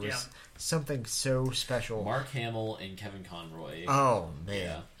me. There was Yeah. something so special. Mark Hamill and Kevin Conroy. Oh man!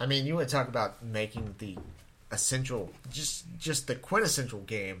 Yeah. I mean, you want to talk about making the essential, just the quintessential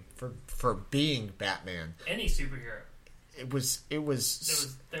game for being Batman. Any superhero. It was They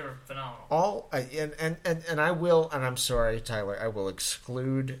were phenomenal. all and I will, and I'm sorry, Tyler, I will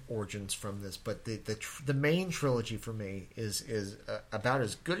exclude Origins from this, but the main trilogy for me is about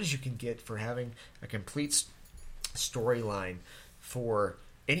as good as you can get for having a complete storyline for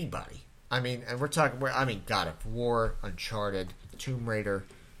anybody. I mean, and we're talking. God of War, Uncharted, Tomb Raider,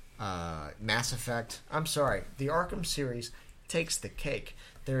 Mass Effect. I'm sorry, the Arkham series takes the cake.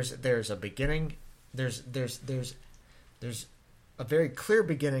 There's a beginning. There's a very clear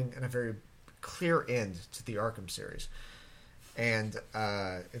beginning and a very clear end to the Arkham series, and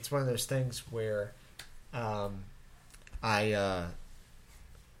it's one of those things where I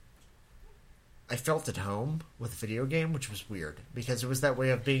felt at home with a video game, which was weird because it was that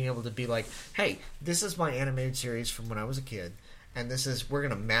way of being able to be like, hey, this is my animated series from when I was a kid, and we're going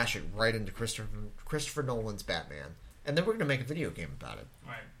to mash it right into Christopher Nolan's Batman, and then we're going to make a video game about it.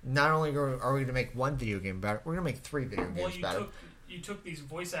 Right. Not only are we going to make one video game about it, we're going to make 3 video games about it. You took these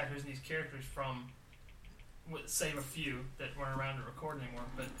voice actors and these characters from, save a few that weren't around to record anymore,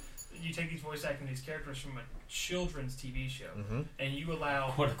 but you take these voice actors and these characters from a children's TV show, and you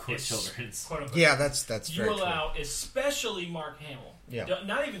allow quote-unquote children's. Quote-unquote. Yeah, that's you very allow, true. especially Mark Hamill. Yeah.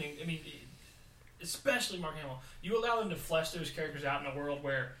 Not even, especially Mark Hamill. You allow them to flesh those characters out in a world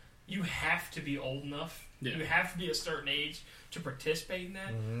where you have to be old enough. Yeah. You have to be a certain age to participate in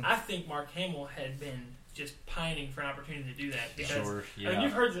that. I think Mark Hamill had been just pining for an opportunity to do that. Because, Sure, yeah. I mean,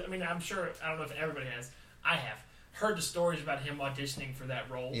 you've heard, I'm sure, I don't know if everybody has. I have heard the stories about him auditioning for that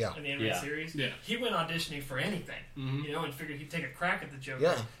role in the animated series. Yeah. He went auditioning for anything, and figured he'd take a crack at the Joker.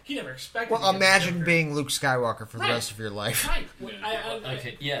 Yeah. He never expected Well, to get the imagine Joker. being Luke Skywalker for the Right. rest of your life. Right.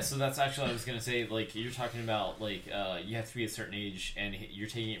 Okay, yeah, so that's actually what I was going to say. Like, you're talking about, like, you have to be a certain age, and you're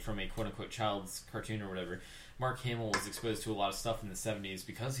taking it from a quote-unquote child's cartoon or whatever. Mark Hamill was exposed to a lot of stuff in the 70s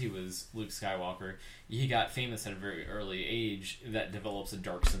because he was Luke Skywalker. He got famous at a very early age that develops a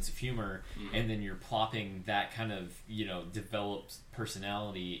dark sense of humor, and then you're plopping that kind of, developed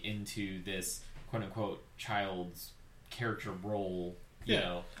personality into this quote-unquote child's character role, you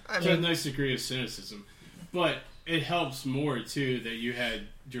know. To a nice degree of cynicism. But it helps more, too, that you had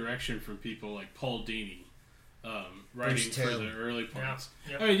direction from people like Paul Dini writing for the early parts.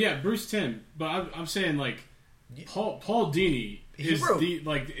 Yeah. I mean, Bruce Timm, but I'm saying, like, Paul Dini is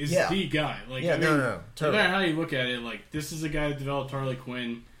the guy. Like, Yeah, totally. No matter how you look at it, like, this is a guy that developed Harley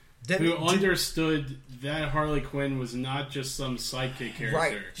Quinn, who understood that Harley Quinn was not just some sidekick character.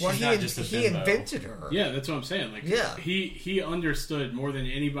 Right. Well, She's not just a he bimbo. invented her. Yeah, that's what I'm saying. Like, he understood more than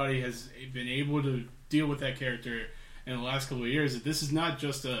anybody has been able to deal with that character in the last couple of years. That this is not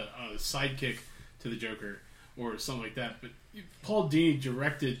just a sidekick to the Joker or something like that. But Paul Dini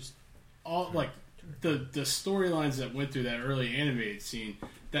directed all the storylines that went through that early animated scene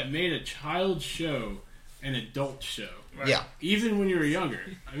that made a child show an adult show. Right. Yeah. Even when you were younger.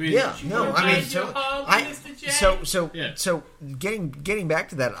 I mean, so getting back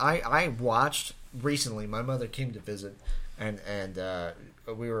to that, I watched recently. My mother came to visit, and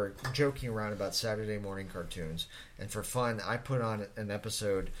we were joking around about Saturday morning cartoons, and for fun, I put on an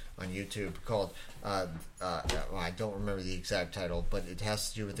episode on YouTube called I don't remember the exact title, but it has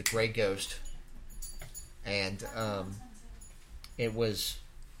to do with the Gray Ghost, and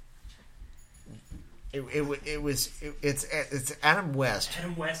it's Adam West.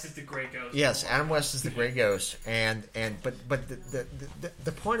 Adam West is the Grey Ghost. Yes, Adam West is the Grey Ghost, but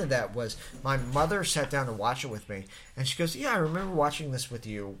the point of that was my mother sat down to watch it with me, and she goes, "Yeah, I remember watching this with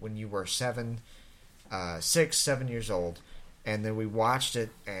you when you were 6, 7 years old," and then we watched it,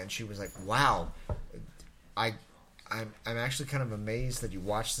 and she was like, "Wow, I'm actually kind of amazed that you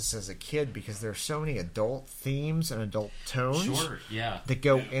watched this as a kid because there are so many adult themes and adult tones that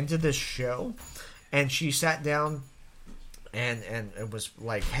go into this show." And she sat down and it was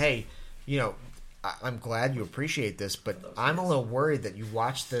like, "Hey, I'm glad you appreciate this, but I'm a little worried that you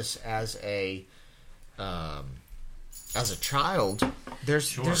watched this as a child.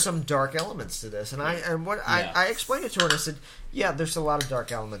 There's some dark elements to this." And I explained it to her and I said, "Yeah, there's a lot of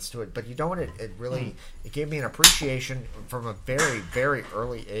dark elements to it, but you know what? It really it gave me an appreciation from a very, very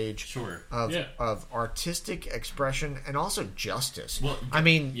early age of artistic expression and also justice. Well, I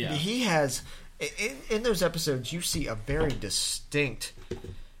mean, he has." In those episodes, you see a very distinct,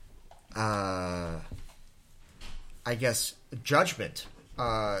 I guess, judgment.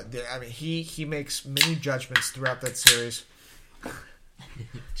 He makes many judgments throughout that series.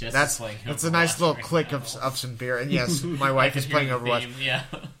 That's a nice little click of some beer. And yes, my wife is playing Overwatch.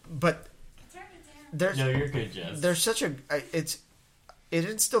 But you're good, Jess. There's such a it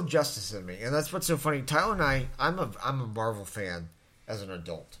instilled justice in me, and that's what's so funny. Tyler and I'm a Marvel fan as an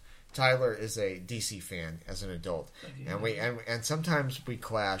adult. Tyler is a DC fan as an adult, and sometimes we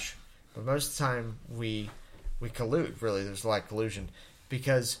clash, but most of the time we collude. Really, there's a lot of collusion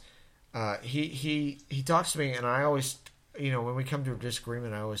because he talks to me, and I always, when we come to a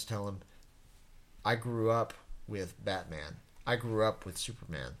disagreement, I always tell him, I grew up with Batman. I grew up with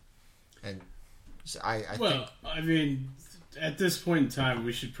Superman. And so I Well, think I mean, at this point in time,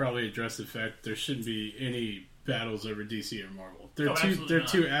 we should probably address the fact there shouldn't be any battles over DC or Marvel. They're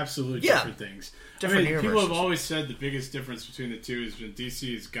two absolute different things. Different people universes. have always said the biggest difference between the two is when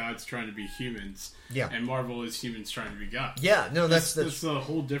DC is gods trying to be humans, and Marvel is humans trying to be gods. Yeah, no, that's the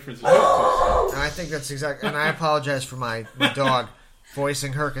whole difference. And I think that's exactly. And I apologize for my dog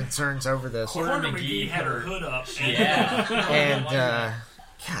voicing her concerns over this. Corner McGee had her hood up. And, And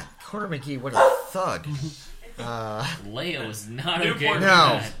God, Corner McGee, what a thug. Leia was not Newport okay.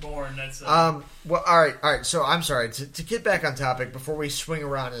 No. was born. That's Well, all right. So I'm sorry to get back on topic before we swing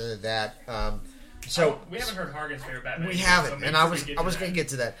around into that. So we haven't heard Hargan's favorite Batman. we yet, haven't, so maybe and I we was can going to get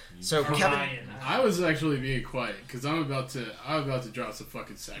to that. So Ryan. Kevin, I was actually being quiet because I'm about to drop some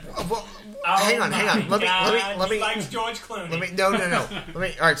fucking sacrifice. well, hang on. Let me. He likes George Clooney. No. Let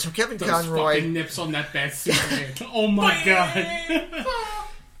me. All right. So Kevin Those Conroy. fucking nips on that bad Superman. Oh my god.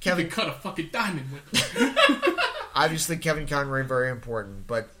 Kevin cut a fucking diamond with. Obviously, Kevin Conroy, very important,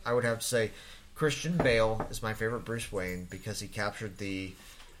 but I would have to say Christian Bale is my favorite Bruce Wayne because he captured the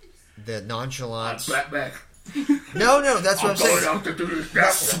nonchalance. No, that's what I'm saying. Out to do this.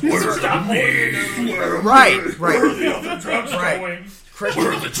 Right. Where are the other drugs Right. going?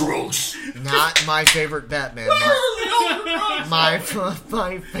 Where are the drugs? Not my favorite Batman. My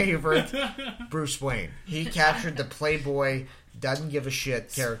favorite Bruce Wayne. He captured the playboy, doesn't give a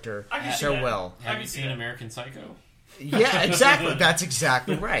shit character I can see so that. well. Have you seen American Psycho? Yeah, exactly. That's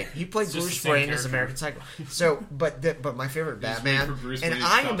exactly right. He played It's just Bruce the same Wayne as character. American Psycho. So, but my favorite Batman, For Bruce and Wayne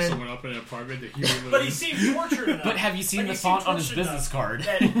I to am stop in. someone up in an apartment that he But he seemed tortured enough. But have you seen Like, the he seemed font on his tortured business enough card?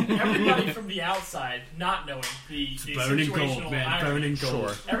 That everybody from the outside, not knowing the burning situational gold, man. irony, Burning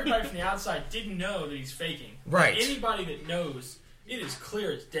gold. Sure. everybody from the outside didn't know that he's faking. Right. Anybody that knows, it is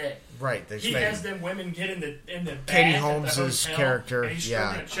clear as day. Right, they He made- has them women get in the bag Katie at the Holmes's hotel, character, and he's yeah.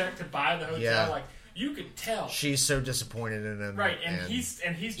 stroking a check to buy the hotel. Yeah. Like you could tell, She's so disappointed in him. right? And he's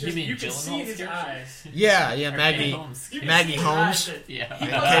just mean you can see in Gyllenhaal's his character? eyes. yeah, Or Maggie. Katie Holmes. You can Maggie see in his Holmes? eyes that Yeah. he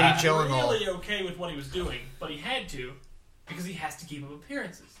And wasn't Katie Gyllenhaal. really okay with what he was doing, but he had to because he has to keep up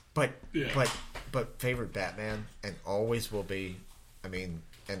appearances. But Yeah. but favorite Batman and always will be. I mean,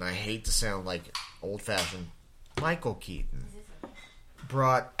 and I hate to sound like old fashioned. Michael Keaton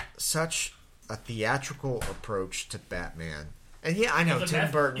brought such a theatrical approach to Batman, and yeah, I know The Tim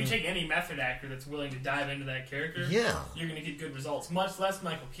method- Burton. You take any method actor that's willing to dive into that character, Yeah. you're going to get good results. Much less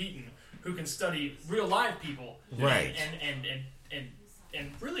Michael Keaton, who can study real live people, Right.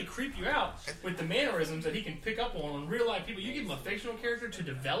 and really creep you out with the mannerisms that he can pick up on real life people. You give him a fictional character to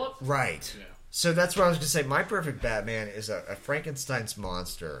develop. Right. Yeah. So that's what I was going to say. My perfect Batman is a Frankenstein's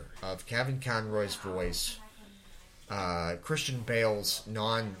monster of Kevin Conroy's voice, Christian Bale's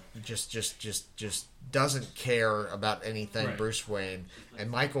just doesn't care about anything Right. Bruce Wayne, and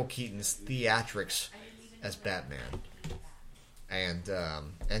Michael Keaton's theatrics as Batman. And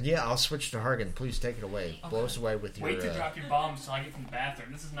yeah, I'll switch to Hargan. Please take it away. Blow us away with your. Wait to drop your bombs till I get from the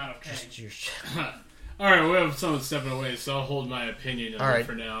bathroom. This is not okay. just your sh- All right, we have someone stepping away, so I'll hold my opinion on All it right.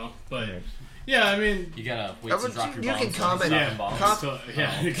 for now. But Okay. yeah, I mean, You gotta wait I to would- drop your you bombs. can comment- yeah, Bombs.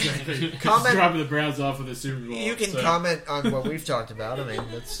 yeah, exactly. Comment- Just dropping the Browns off with the Super Bowl. You can so. comment on what we've talked about. I mean,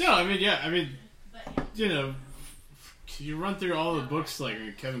 that's No, I mean, you know, you run through all the books. Like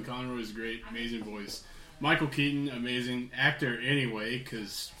Kevin Conroy is great, amazing voice. Michael Keaton, amazing actor anyway.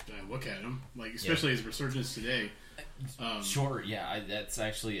 Because look at him, like especially his resurgence today. Sure, yeah, that's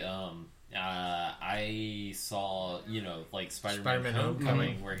actually. I saw, like Spider-Man Spider-Man Homecoming,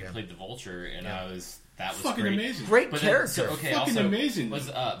 Homecoming, where he yeah. played the Vulture, and Yeah. that was Fucking great. amazing. great But then, character. so, okay, Fucking also, amazing, Was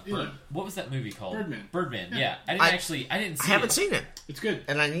though. Yeah. what was that movie called? Birdman. Yeah, I didn't I see haven't it. seen it, It's good.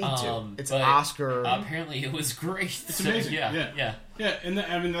 and I need to. It's but Oscar. Apparently, it was great. It's amazing. Yeah. Yeah, and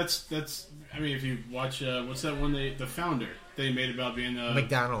that's. I mean, if you watch, what's that one? The Founder they made about being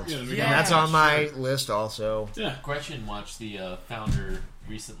McDonald's. Yeah, the and McDonald's. that's on my list also. Yeah. Gretchen watched the Founder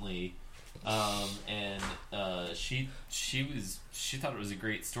recently, and she thought it was a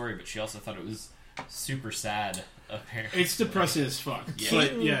great story, but she also thought it was super sad. Apparently, It's depressing as fuck. Yeah.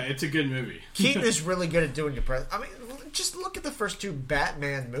 But yeah, it's a good movie. Keaton is really good at doing depressing. I mean, just look at the first two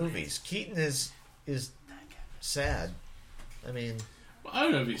Batman movies. Keaton is sad. I mean, Well, I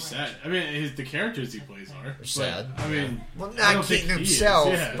don't know if he's sad. I mean, the characters he plays are but, sad. I mean, well, I not don't think Keaton he is,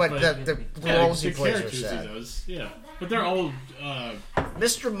 himself, yeah, but the roles he the plays are characters sad. he does. Yeah, but they're all.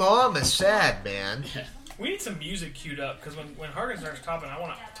 Mr. Mom is sad, man. We need some music queued up because when Hargan starts talking, I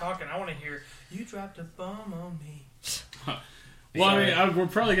want to hear "You dropped a bomb on me." Well, I mean, we're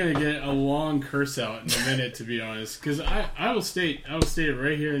probably going to get a long curse out in a minute, to be honest, because I will state it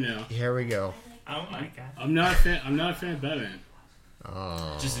right here and now. Here we go. Oh my god! I'm not a fan of Batman.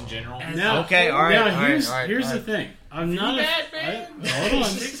 Oh. Just in general. Now, Okay, all right, Now, here's all right, here's all the right. thing. I'm not Batman? hold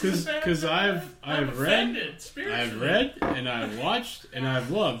on, because I've read, spiritually. and I've watched, and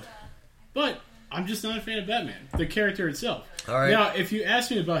I've loved, but I'm just not a fan of Batman, the character itself. All right. Now, if you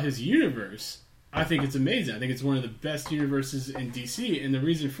ask me about his universe, I think it's amazing. I think it's one of the best universes in DC, and the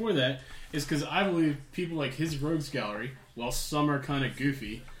reason for that is because I believe people like his Rogues Gallery, while some are kind of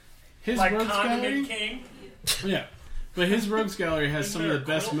goofy, his Like Rogues Condiment Gallery, King. yeah, but his Rogues Gallery has Isn't some of there the a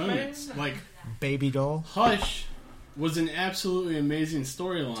best quilt moments. man? Like Baby doll. Hush was an absolutely amazing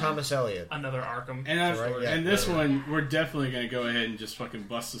storyline. Thomas Elliott. Another Arkham. And, I've, Right, yeah, and this right. one, we're definitely going to go ahead and just fucking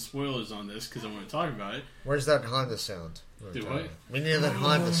bust the spoilers on this because I want to talk about it. Where's that Honda sound? Do what? We need that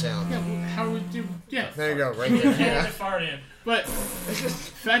Honda sound. Yeah, well, how would you? Yeah, There you go, right there. And Yeah. it fired in. but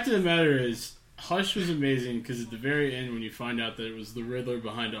fact of the matter is, Hush was amazing because at the very end, when you find out that it was the Riddler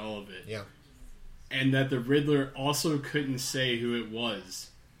behind all of it, Yeah. and that the Riddler also couldn't say who it was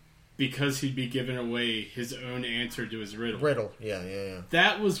because he'd be giving away his own answer to his riddle. Yeah, yeah, yeah.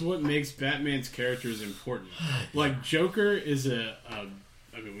 That was what makes Batman's characters important. Like, Joker is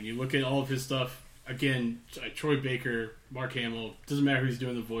I mean, when you look at all of his stuff, again, Troy Baker, Mark Hamill, doesn't matter who's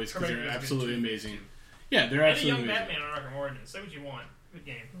doing the voice because Troy they're Baker's absolutely good too. amazing. Yeah, they're And a absolutely young amazing. Batman on Arkham Origins. Say what you want. Good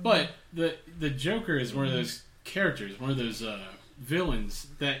game. But the Joker is one of those characters, one of those villains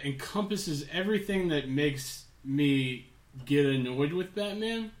that encompasses everything that makes me get annoyed with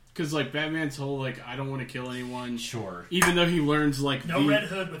Batman. Because, like, Batman's whole, like, I don't want to kill anyone. Sure. Even though he learns, like, No Red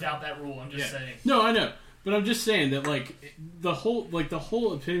Hood without that rule. I'm just saying. No, I know. But I'm just saying that, like, the whole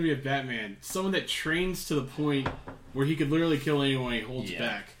epitome of Batman, someone that trains to the point where he could literally kill anyone he holds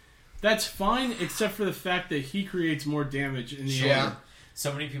back. That's fine, except for the fact that he creates more damage in the Yeah. end.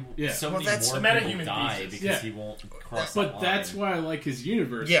 So many people. Yeah. So Well, many that's- more The people metahuman die pieces. because Yeah. he won't cross. But that that's line. why I like his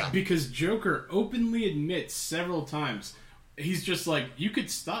universe. Yeah. Because Joker openly admits several times, he's just like, you could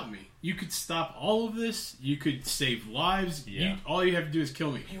stop me. You could stop all of this. You could save lives. Yeah. All you have to do is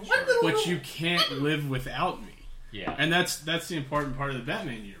kill me. But you can't live without me. Yeah. And that's the important part of the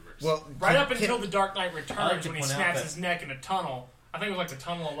Batman universe. Well, Right up can- until The Dark Knight I like Returns to when he point out snaps that- his neck in a tunnel. I think it was like the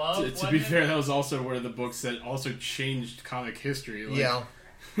Tunnel of Love. To be wasn't it? fair, that was also one of the books that also changed comic history. Like, yeah.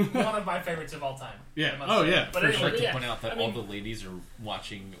 One of my favorites of all time. Yeah. I must Oh, say. yeah, But for I'd anyway, like to yeah. point out that I mean, all the ladies are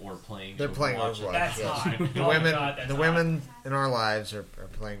watching or playing. They're playing Overwatch. Overwatch. That's yes. hot. The Oh my women, God, that's the hot. women in our lives are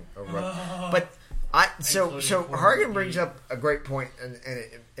playing Overwatch. But so Including Corner Hargan McGee. brings up a great point, and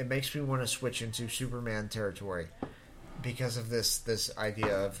it makes me want to switch into Superman territory because of this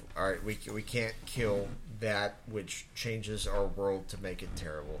idea of, all right, we can't kill that which changes our world to make it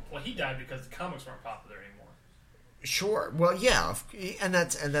terrible. Well, he died because the comics weren't popular anymore. Sure. Well, yeah, and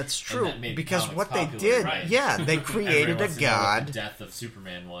that's true that made because comics what they popular, did, right. yeah, they Everyone created a wants to know what god the death of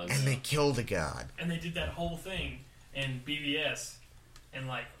Superman was. and they killed a god, And they did that whole thing in BBS in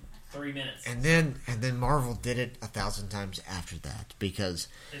like 3 minutes. and then Marvel did it 1,000 times after that because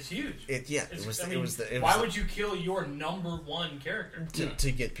It's huge. it Why would you kill your number one character?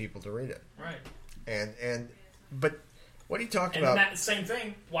 to get people to read it, Right. but what are you talking And about? same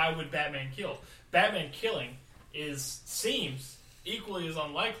thing. Why would Batman kill? Batman killing seems equally as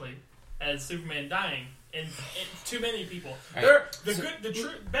unlikely as Superman dying, and too many people. Right. The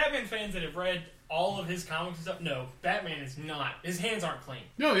true Batman fans that have read all of his comics and stuff. No, Batman is not. His hands aren't clean.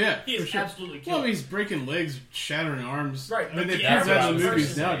 No, yeah. He for is sure. absolutely Well, killed. he's breaking legs, shattering arms. Right, I mean, they the put that in the average movies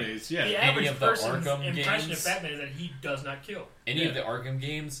person- nowadays. Yeah. The Any average of the person's Arkham impression games- of Batman is that he does not kill. Any of the Arkham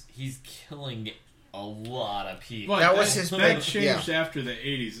games, he's killing a lot of people. But That was his that big- changed after the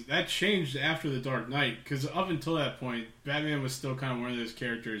 80s. That changed after the Dark Knight because up until that point, Batman was still kind of one of those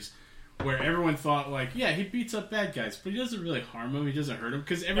characters where everyone thought like, yeah, he beats up bad guys, but he doesn't really harm them. He doesn't hurt them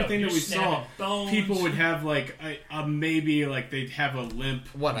because everything you're that we saw, snapping bones. people would have like a maybe like they'd have a limp,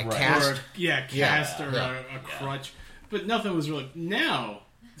 What, a Right. cast? or cast or Yeah. a crutch, but nothing was really now.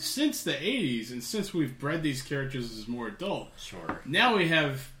 Since the 80s, and since we've bred these characters as more adult, Sure. now we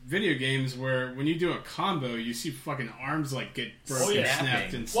have video games where when you do a combo, you see fucking arms like get broken, Oh, yeah.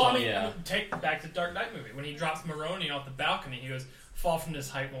 snapped, and Well, stuff. I mean, take back to the Dark Knight movie when he drops Maroni off the balcony. He goes, "Fall from this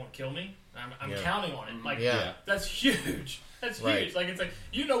height won't kill me. I'm Yeah. counting on it." Like, Yeah. that's huge. That's Right. huge. Like, it's like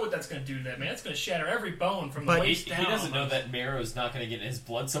you know what that's going to do to that man. It's going to shatter every bone from But the He, waist he down. doesn't know that Marrow's not going to get in his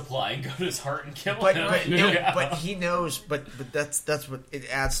blood supply and go to his heart and kill But him. but he knows. But that's what it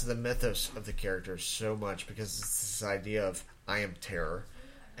adds to the mythos of the character so much because it's this idea of I am terror,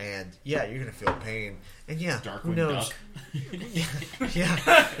 and yeah, you're gonna feel pain, and yeah, who Darkwing knows? Duck.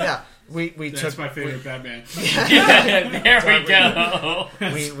 yeah. We That's took my favorite Batman. There we go.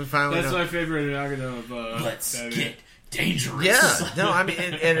 we finally That's know. my favorite amalgam of Let's Batman. get dangerous. Yeah, no, I mean,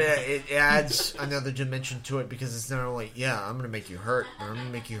 it adds another dimension to it because it's not only, I'm going to make you hurt, but I'm going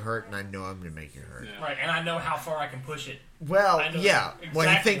to make you hurt, and I know I'm going to make you hurt. Yeah. Right, and I know how far I can push it. Well, I know yeah. Well,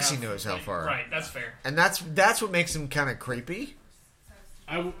 he exactly thinks he knows how far. Right, that's fair. And that's what makes him kind of creepy.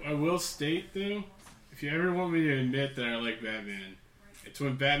 I will state, though, if you ever want me to admit that I like Batman, it's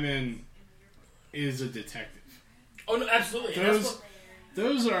when Batman is a detective. Oh, no, absolutely. And that's what,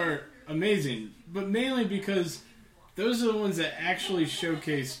 Those are amazing, but mainly because those are the ones that actually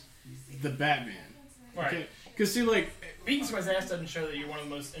showcase the Batman. right. Because, see, like... Beating somebody's ass doesn't show that you're one of the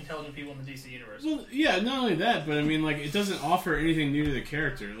most intelligent people in the DC universe. Well, yeah, not only that, but I mean, like, it doesn't offer anything new to the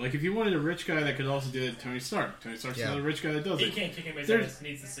character. Like, if you wanted a rich guy that could also do it, Tony Stark's another rich guy that does He it. can't kick anybody's There's- ass. He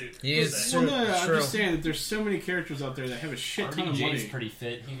needs the suit. He is Just suit. saying. Well, no, I'm True. just saying that there's so many characters out there that have a shit ton of RDJ's money. pretty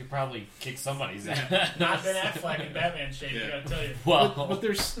fit. He could probably kick somebody's ass. Not Ben Affleck in Batman shape, Yeah. I gotta tell you. Well, But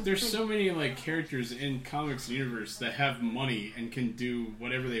there's so many like characters in comics universe that have money and can do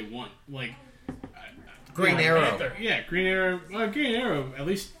whatever they want. Like Green Black Arrow. Panther. yeah, Green Arrow. Well, Green Arrow. At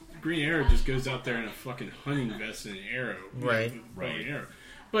least Green Arrow just goes out there in a fucking hunting vest and an arrow. Right. With bow and arrow.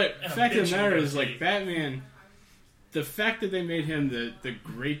 But the And a fact of bitch the matter in is, like Ghostface. Batman, the fact that they made him the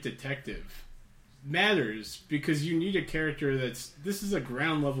great detective matters because you need a character this is a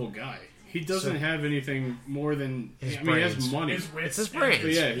ground level guy. He doesn't So- have anything more than His he has brains. money. His wits. It's his and- brains.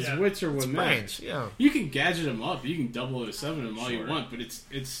 But yeah, his Yeah. wits are what Brains, matters. yeah. You can gadget him up. You can 007 him all you Sure. want, but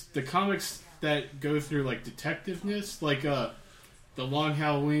it's the comics that go through like detectiveness, like the Long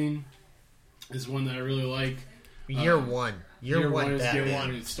Halloween is one that I really like. Year one. Year one is year Batman.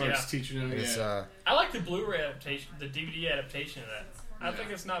 one. It starts Yeah. teaching him. Is, Yeah. I like the Blu-ray adaptation, the DVD adaptation of that. I think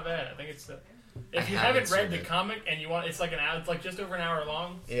it's not bad. I think it's. If you haven't haven't read seen the it. comic and you want, it's like an hour. It's like just over an hour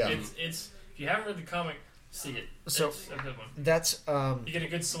long. Yeah. It's. If you haven't read the comic, see it. So- It's a good one. That's You get a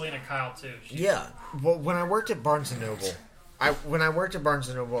good Selena Kyle too. yeah. Well, when I worked at Barnes and Noble,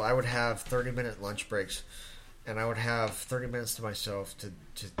 I would have 30-minute lunch breaks, and I would have 30 minutes to myself to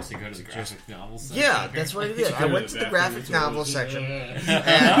to go to the just graphic novel section. yeah. That's what I did. I went to the graphic novel section, and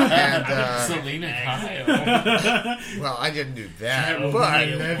Selena Kyle. well, I didn't do that,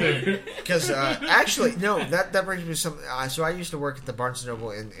 but because actually, no, that brings me to some. So I used to work at the Barnes and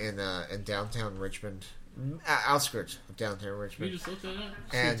Noble in downtown Richmond, outskirts of downtown You Richmond. just looked that up.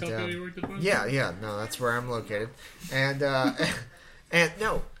 And, So tell me you worked at Barnes? Yeah, no, that's where I'm located, and and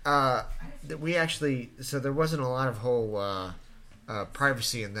no, we actually so there wasn't a lot of whole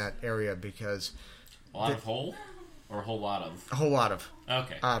privacy in that area because A lot of hole, or a whole lot of. a whole lot of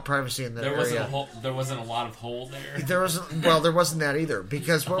Okay. privacy in that There wasn't area. a hole. There wasn't a lot of hole there. There wasn't that either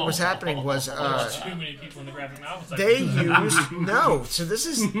because what was happening was There's too many people in the graphic novel section. they used no. So this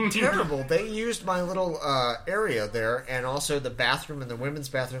is terrible. They used my little area there and also the bathroom and the women's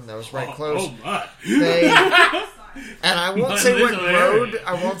bathroom that was right close. Oh my! They and I won't say what little road. area.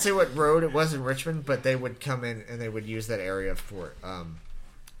 I won't say what road it was in Richmond, but they would come in and they would use that area for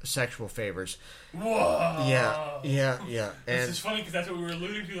sexual favors. Whoa. Yeah. This And is funny because that's what we were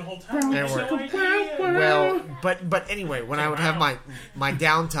alluding to the whole time. And There's we're- no idea. well, but anyway, when I would have my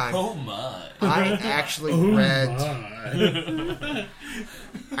downtime, Oh my! I actually read.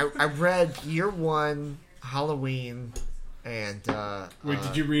 I read Year One, Halloween, and Wait,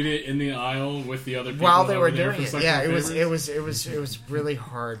 did you read it in the aisle with the other people while they that were there doing for it? Yeah, sexual it favors? was really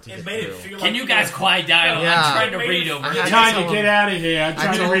hard to It get made it through. feel like Can you guys quiet down? Yeah. I'm trying to read over I here. had to Trying tell to them- get out of here. I'm I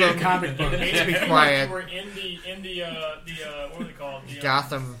trying to told read a them- comic book. It made it Be feel quiet. like you were in the what are they called? The,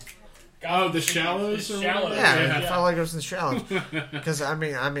 Gotham. Oh, the Shallows The or Shallows. whatever? Yeah, Yeah. I felt like it was in the challenge because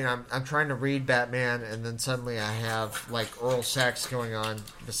I'm trying to read Batman, and then suddenly I have like oral sex going on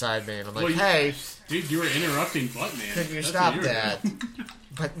beside me, and I'm like, Well, hey. Dude, you were interrupting Buttman. Can you That's stop what you were that?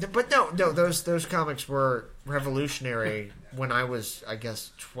 doing. But no, those comics were revolutionary when I was, I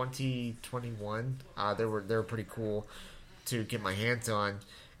guess, 21. They were pretty cool to get my hands on.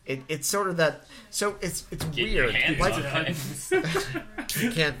 It's sort of that. So it's Get your weird. hands Like, on it.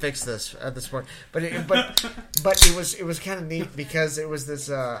 you can't fix this at this point. But it was kind of neat because it was this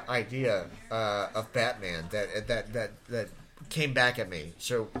idea of Batman that came back at me.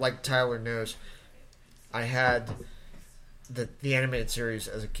 So like Tyler knows, I had the animated series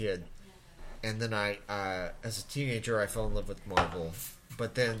as a kid, and then I as a teenager I fell in love with Marvel,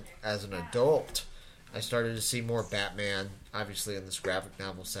 but then as an adult I started to see more Batman, obviously in this graphic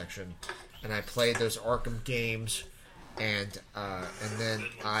novel section, and I played those Arkham games, and then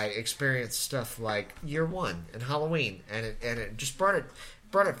I experienced stuff like Year One and Halloween, and it just brought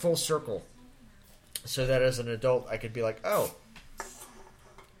it full circle, so that as an adult I could be like, oh,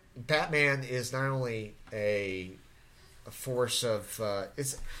 Batman is not only a force of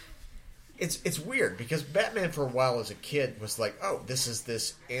it's weird because Batman for a while as a kid was like, oh, this is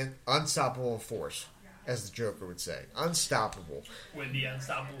this unstoppable force, as the Joker would say, unstoppable. When the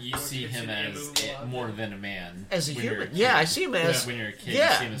unstoppable You force see gets him you as immovable. more than a man. As a when you're human, kid. yeah, I see him as When you're a kid, you see him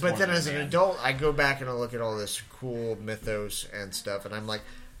yeah. as But more then than as a an man. adult, I go back and I look at all this cool mythos and stuff, and I'm like,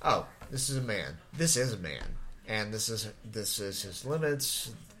 oh, this is a man. This is a man, and this is his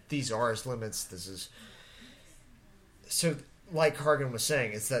limits. These are his limits. This is so. Like Hargan was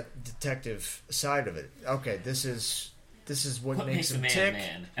saying, it's that detective side of it. Okay, this is what makes a him man tick.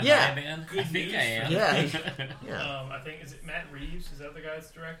 man? Am Yeah. I a man? Good I think news I am. for Yeah. Yeah. I think is it Matt Reeves? Is that the guy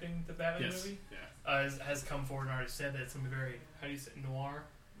that's directing the Batman Yes. movie? Yeah. Has come forward and already said that it's gonna be very, how do you say, noir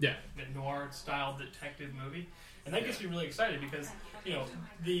Yeah. style detective movie, and that gets me really excited because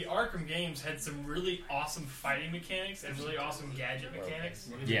the Arkham games had some really awesome fighting mechanics and really awesome gadget mechanics.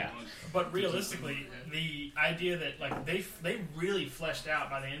 Yeah. But realistically, the idea that like they really fleshed out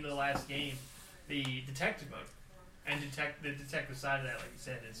by the end of the last game the detective mode and the detective side of that, like you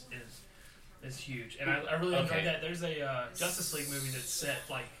said, is huge. And I really enjoyed that. There's a Justice League movie that's set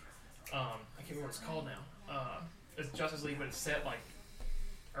like I can't remember what it's called now. It's Justice League, but it's set like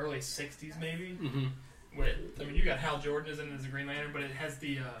early '60s maybe. Mm-hmm. Where, I mean, you got Hal Jordan as in as a Green Lantern, but it has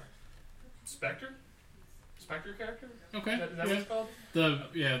the Spectre character. Okay. Is that what it's called?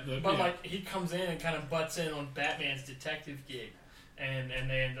 But Like he comes in and kind of butts in on Batman's detective gig, and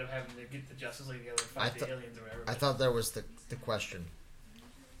they end up having to get the Justice League together and fight the aliens or whatever. I thought that was the question.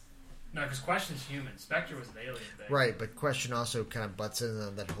 No, because Question's human. Spectre was an alien thing. Right, but Question also kind of butts in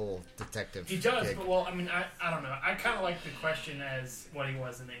on that whole detective He does, gig. but well, I mean, I don't know. I kind of like the Question as what he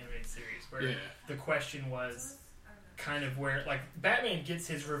was in the animated series, where the Question was kind of where, like, Batman gets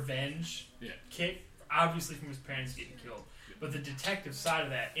his revenge kick, obviously from his parents getting killed, but the detective side of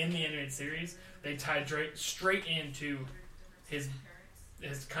that, in the animated series, they tied straight into his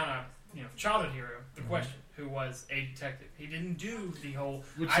kind of, childhood hero, the Question, who was a detective. He didn't do the whole,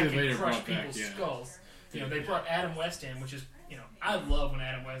 I can crush people's skulls. They brought Adam West in, which is, I love when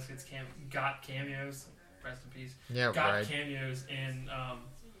Adam West got cameos, rest in peace, cameos in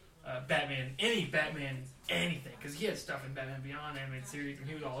Batman, any Batman, anything, because he had stuff in Batman Beyond animated series, and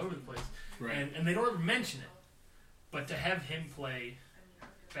he was all over the place. Right. And they don't ever mention it, but to have him play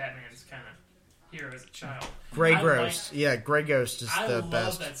Batman's kind of hero as a child. Grey Ghost. Grey Ghost is the best. I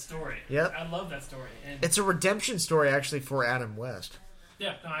love that story. Yep. I love that story. And it's a redemption story, actually, for Adam West.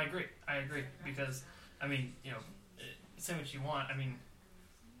 yeah, no, I agree. Because, I mean, say what you want. I mean,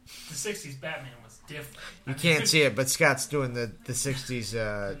 the 60s Batman was different. You can't see it, but Scott's doing the 60s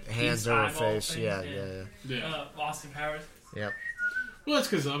hands over face. Thing, Yeah. Austin Powers. Yep. Well, that's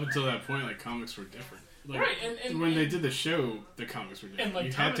because up until that point, like, comics were different. Like, right, and when they did the show, the comics were different. And like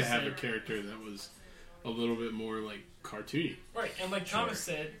you Thomas had to have said, a character that was a little bit more like cartoony. Right, and like Thomas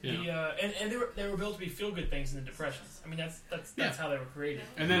said, and they were built to be feel good things in the Depressions. I mean, that's how they were created.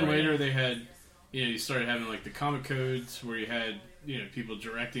 And then later they had, you started having like the comic codes where you had people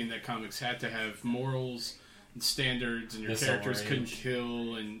directing that comics had to have morals and standards, and your characters couldn't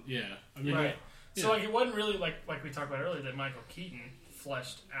kill, and I mean, right. So like it wasn't really like we talked about earlier that Michael Keaton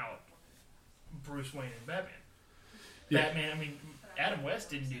fleshed out Bruce Wayne and Batman. Batman, I mean, Adam West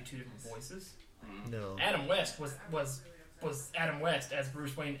didn't do two different voices. No. Adam West was Adam West as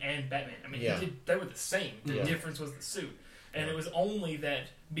Bruce Wayne and Batman. I mean, they were the same. The difference was the suit. And it was only that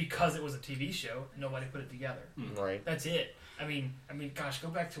because it was a TV show, nobody put it together. Right. That's it. I mean, gosh, go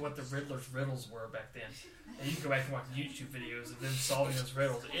back to what the Riddler's riddles were back then. And you can go back and watch YouTube videos of them solving those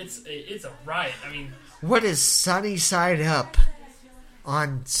riddles. It's a riot. I mean, what is sunny side up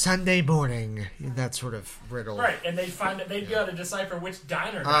on Sunday morning? That sort of riddle. Right, and they'd be able to decipher which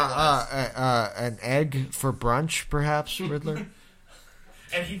diner that was. An egg for brunch, perhaps, Riddler?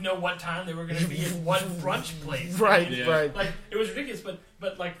 And he'd know what time they were going to be at what brunch place. Right, I mean, right. Like, it was ridiculous,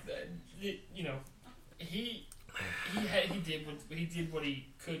 but like, he did what he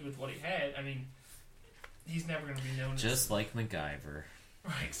could with what he had. I mean, he's never going to be known just like MacGyver.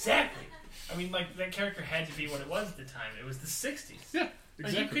 Right, exactly. I mean, like, that character had to be what it was at the time. It was the 60s. Yeah,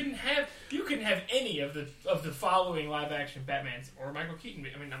 exactly. Like, you couldn't have any of the following live action Batmans or Michael Keaton.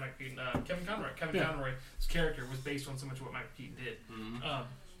 I mean, not Michael Keaton. Kevin Conroy. Conroy's character was based on so much of what Michael Keaton did. Mm-hmm.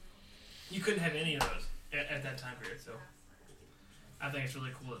 You couldn't have any of those at that time period. So I think it's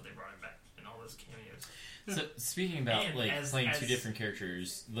really cool that they brought him back and all those cameos. So speaking about And playing two different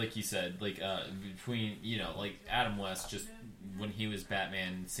characters, like you said, like between like Adam West, just when he was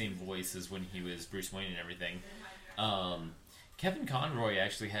Batman, same voice as when he was Bruce Wayne and everything. Kevin Conroy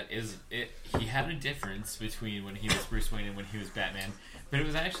actually had a difference between when he was Bruce Wayne and when he was Batman, but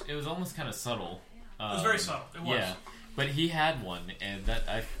it was almost kind of subtle. It was very subtle. It was. Yeah, but he had one, and that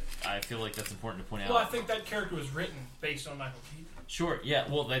I I feel like that's important to point out. Well, I think that character was written based on Michael Keaton. Sure, yeah.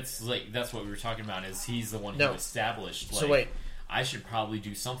 Well, that's what we were talking about. Is he's the one No. who established? Like, So wait. I should probably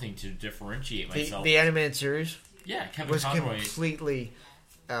do something to differentiate myself. The animated series Yeah, Kevin was Conroy. completely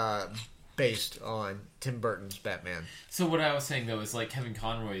based on Tim Burton's Batman. So what I was saying though is like Kevin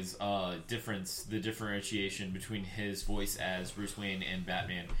Conroy's the differentiation between his voice as Bruce Wayne and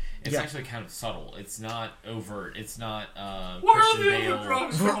Batman. It's Yeah. actually kind of subtle. It's not overt. It's not What are Christian the Bale. other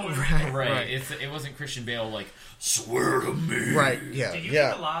drugs from? Right. It wasn't Christian Bale like Swear to me. Right, yeah, Did you yeah.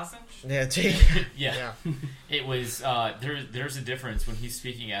 get a lozenge? Yeah, yeah. It was there's a difference when he's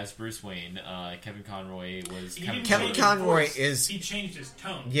speaking as Bruce Wayne. Kevin Conroy was He Kevin didn't Kevin change Conroy. his Conroy voice. is- He changed his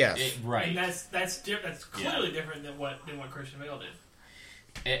tone. Yes. Right. And that's clearly different than what Christian Bale did.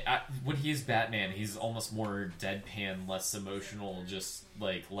 When he's Batman, he's almost more deadpan, less emotional, just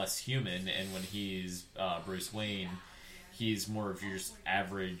like less human. And when he's Bruce Wayne, he's more of your just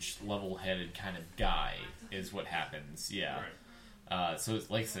average, level-headed kind of guy. Is what happens. Yeah. Right. So it's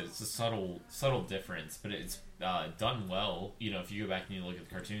like I said, it's a subtle difference, but it's done well. You know, if you go back and you look at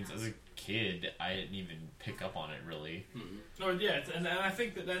the cartoons as a kid, I didn't even pick up on it really. No, yeah, and I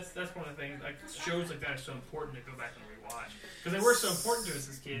think that's one of the things. Like shows like that are so important to go back and rewatch because they were so important to us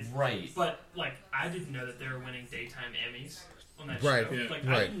as kids. Right. But like, I didn't know that they were winning daytime Emmys on that Right, show. yeah. Like,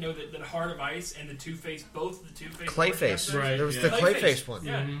 Right. I didn't know that Heart of Ice and the Two-Face, both of the Two-Face, Clayface. Right, There was yeah. the Clayface one.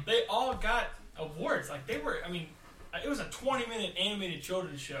 Yeah, they all got awards. Like they were. I mean, it was a 20-minute animated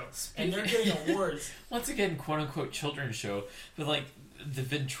children's show, and they're getting awards. Once again, quote unquote children's show, but like the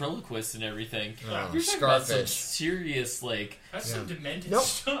ventriloquist and everything. Oh, You're talking about some Scarface. serious like. That's some demented Nope.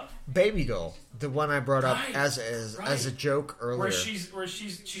 stuff. Baby Doll, the one I brought up Right, as a right. joke earlier. Where she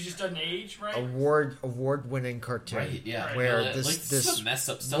just doesn't age, right? Award winning cartoon. Right, yeah. Where Yeah, this like, this some messed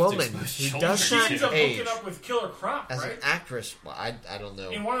up stuff woman to expose who children does She not ends up age hooking up with Killer Croc, as right? an actress. Well, I don't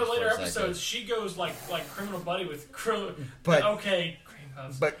know. In one of the as later far as that episodes, goes. she goes like Criminal Buddy with Krill. But- okay, cream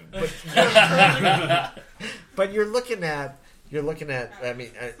puffs. but you're looking at. I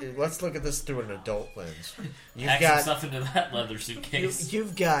mean, let's look at this through an adult lens. You've Pack some got stuff into that leather suitcase.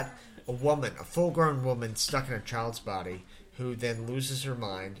 you've got a woman, a full-grown woman stuck in a child's body, who then loses her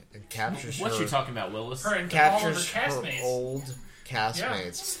mind and captures What her. you talking about, Willis? her and all of her Captures her castmates. old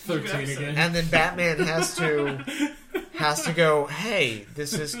castmates. 13 again. And then Batman has to go, hey,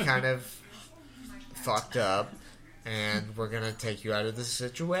 this is kind of fucked up, and we're gonna take you out of this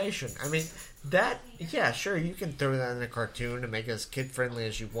situation. I mean, yeah, sure, you can throw that in a cartoon and make it as kid friendly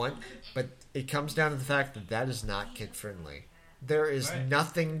as you want, but it comes down to the fact that that is not kid friendly. There is Right.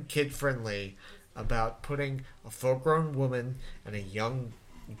 nothing kid friendly about putting a full grown woman in a young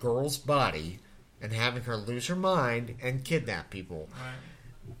girl's body and having her lose her mind and kidnap people.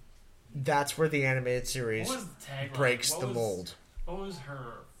 Right. That's where the animated series What was the tagline? breaks What the was- mold. What was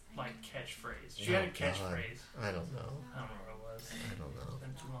her catchphrase? She had a Oh, God. catchphrase. I don't know. I don't know what it was. I don't know. It's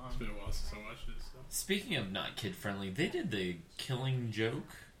been too long. It's been a while since I watched this. So. Speaking of not kid friendly, they did the Killing Joke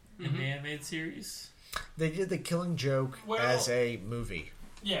in the animated series. They did the Killing Joke Well- as a movie.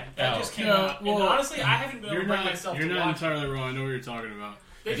 Yeah, that Oh. just came Yeah, out. well, and honestly, I haven't been able You're to bring not. myself You're to not watch entirely wrong. I know what you're talking about.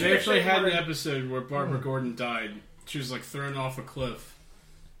 They They did actually actually had an word- episode where Barbara Gordon died. She was like thrown off a cliff,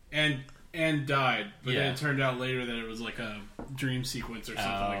 and died. But then Yeah. it turned out later that it was like a dream sequence or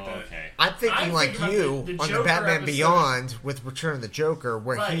something like that. Okay. I'm thinking I'm like thinking about you the on the Joker Batman episode. Beyond with Return of the Joker,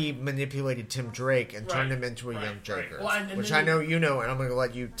 where Right. he manipulated Tim Drake and turned Right. him into a Right. young Joker. Right. Well, and which then I know you know, and I'm going to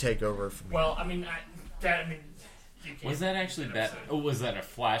let you take over from me. Well, I mean, you can't. Was that actually that Bat? episode. Oh, was that a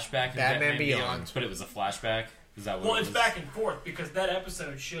flashback? In Batman Beyond. But it was a flashback. Is that what? Well, it it's was? back and forth because that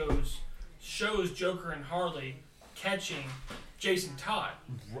episode shows Joker and Harley catching Jason Todd.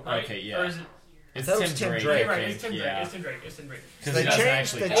 Right? Okay, yeah. Or is it? It's That was Tim Tim Drake. Drake. You're right. I It's think, Tim Drake. yeah. It's Tim Drake. It's Tim Drake. Because they he doesn't changed,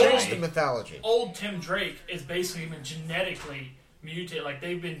 actually they die. changed the mythology. Old Tim Drake is basically been genetically mutated. Like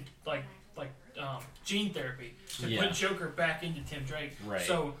they've been like gene therapy to Yeah. put Joker back into Tim Drake. Right.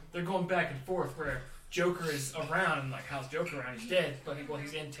 So they're going back and forth where Joker is around and like how's Joker around? He's dead, but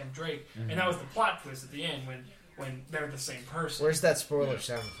he's in Tim Drake, and that was the plot twist at the end when they're the same person. Where's that spoiler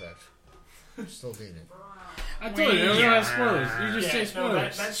sound effect? Still need it. I told you, we don't have spoilers. You just say No,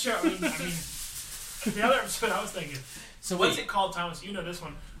 spoilers. that show. I mean, the other episode I was thinking. So What's wait. it called, Thomas? You know this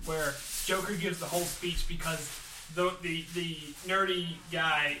one where Joker gives the whole speech because the nerdy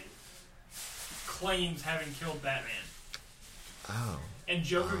guy claims having killed Batman, Oh. and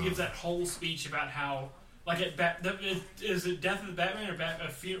Joker gives that whole speech about how is it Death of the Batman or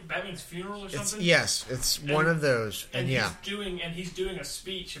Batman's funeral or It's, something? yes, it's one of those. And yeah, he's doing a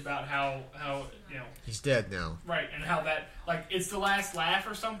speech about how he's dead now. right, and how that like it's the last laugh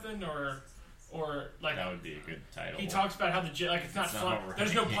or something, or or like That would be a good title. he talks about how it's not It's not fun. what we're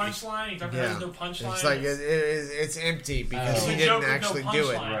There's no thinking. punchline. He talks about there's no punchline. It's like it's empty because he The didn't Joker's no actually do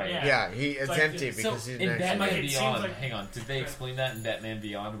it. punchline, Right. Yeah, it's like empty the- because he in didn't Batman actually. It seems Beyond, like- hang on, did they explain that in Batman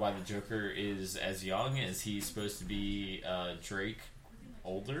Beyond why the Joker is as young? Is he supposed to be Drake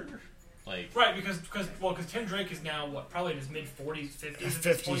older? Like Right, because Tim Drake is now probably in his mid 40s, 50s at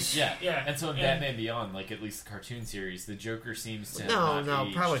this point. 50s. Yeah. And so in Batman Beyond, like at least the cartoon series, the Joker seems to No, have no, not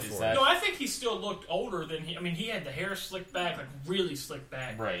aged. probably Is 40. that No, I think he still looked older than he. I mean, he had the hair slicked back, like really slicked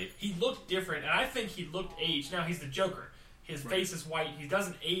back. right? He looked different, and I think he looked aged. Now he's the Joker. His face is white. He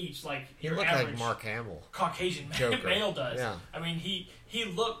doesn't age like He your looked average like Mark Hamill. Caucasian Joker. male does. Yeah. I mean, he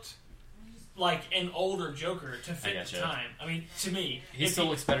looked like an older Joker to fit gotcha. the time. I mean, to me, He if still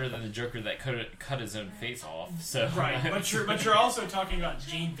looks better than the Joker that cut his own face off. So right. But you're also talking about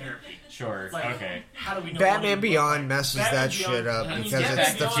gene therapy. sure, Like, okay. How do we know? Batman what he looked Beyond like? messes Batman that Beyond- shit up I mean, because yeah, it's the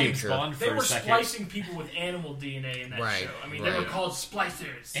Batman Beyond- future. Bond They for were a second. splicing people with animal DNA in that Right, show. I mean, they right. were called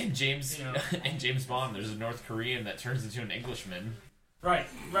splicers. And James You know. and James Bond, there's a North Korean that turns into an Englishman. Right.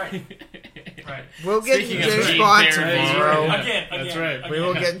 We'll get Speaking to of James gene Bond therapy, tomorrow. yeah. Again, That's right. again. We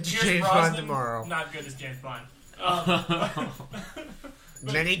will get into Pierce James Bond Brosnan, tomorrow. Not good as James Bond.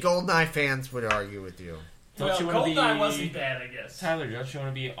 Many Goldeneye fans would argue with you. Don't Well, you want to be Goldeneye wasn't bad, I guess. Tyler? Don't you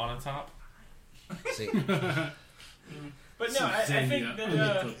want to be on a top? See, But no, I think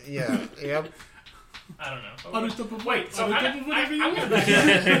that yeah, yep. I don't know. On the top of Wait, so on the I top of whatever you want.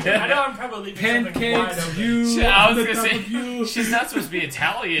 I know I'm probably leaving something wide Pancakes, open. you. I was on the gonna top say of you. she's not supposed to be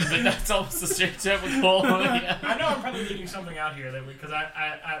Italian, but that's almost a stereotypical. Yeah. I know I'm probably leaving something out here that because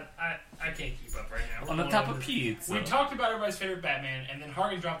I can't keep up right now. On the top of pizza. We talked about everybody's favorite Batman, and then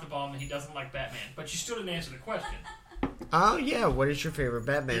Hargan dropped the bomb that he doesn't like Batman. But you still didn't answer the question. Oh yeah, what is your favorite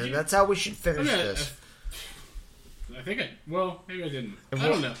Batman? Did And you? that's how we should finish Okay, this. I think maybe I didn't. And I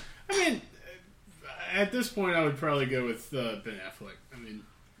what- don't know. I mean, at this point, I would probably go with Ben Affleck. I mean,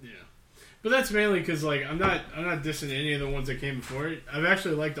 yeah. But that's mainly because, like, I'm not dissing any of the ones that came before it. I've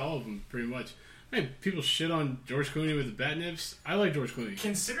actually liked all of them, pretty much. Man, people shit on George Clooney with the bat nips. I like George Clooney.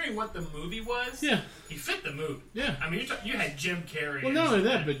 Considering what the movie was, Yeah, he fit the movie. yeah. I mean, you had Jim Carrey. Well, not only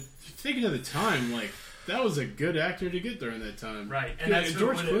that, but thinking of the time, like, that was a good actor to get during that time. Right, and Yeah, that's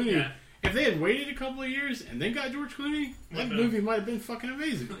George what it- Clooney. yeah. If they had waited a couple of years and then got George Clooney, that Would've- movie might have been fucking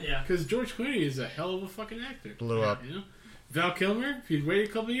amazing. Yeah. Because George Clooney is a hell of a fucking actor. Blew up. You know? Val Kilmer, if you'd waited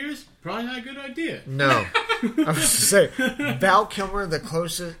a couple of years, probably not a good idea. No, I was to say Val Kilmer. The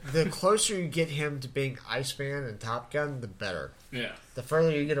closer you get him to being Iceman and Top Gun, the better. Yeah. The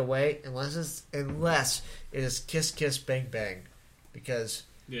further you get away, unless it is Kiss Kiss Bang Bang, because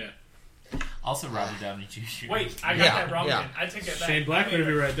Yeah. Also, Robert Downey Jr. Wait, I got Yeah, that wrong yeah. again. I take that back. Shane Black I made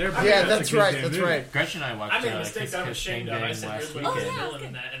movie a- right there. I yeah, mean, that's a good right. damn That's movie. right. Gretchen and I watched I made a Kiss mistake that I was Kiss ashamed Bang of. I Bang said last Ridley was weekend. the villain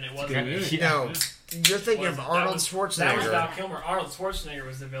in that, and it Good wasn't. movie. No, you're thinking of That Arnold was Schwarzenegger Val Kilmer. Arnold Schwarzenegger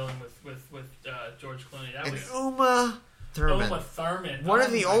was the villain with George Clooney. That and was Uma Thurman. Uma Thurman. One Oh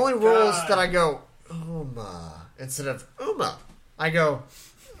of the my only roles God. that I go Uma instead of Uma. I go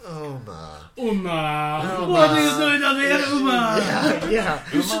Uma. Uma. What is going on here, Uma? Yeah.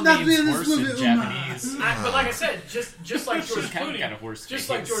 You should not be in means this horse movie, in Uma. Japanese. But like I said, just like George She's kind of got a Clooney, horse just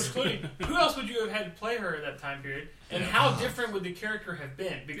face. like George Clooney, who else would you have had to play her at that time period? And how different would the character have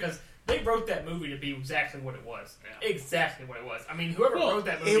been? Because they wrote that movie to be exactly what it was. Exactly what it was. I mean, whoever Well, wrote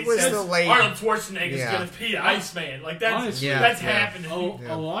that movie it was says the late- Arnold Schwarzenegger's Yeah. going to be Iceman. Like that's Honestly, that's yeah. happening.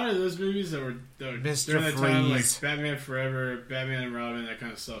 A lot of those movies that were Mr. during that time, like Freeze. Batman Forever, Batman and Robin, that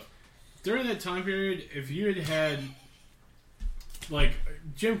kind of stuff. During that time period, if you had like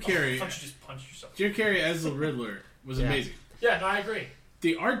Jim Carrey, Why don't you just punch yourself? Jim Carrey as the Riddler was Yeah. amazing. Yeah, no, I agree.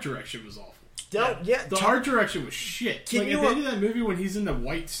 The art direction was awful. Yeah. The art direction was shit. Can Like you- at the end of that movie when he's in the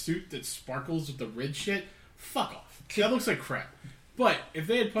white suit that sparkles with the red shit, fuck off. That looks like crap. But if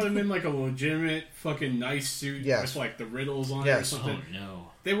they had put him in like a legitimate fucking nice suit Yes. with like the riddles on Yes. it or Oh something,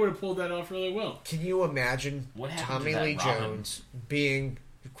 no! they would have pulled that off really well. Can you imagine What happened Tommy to that Lee Robin? Jones being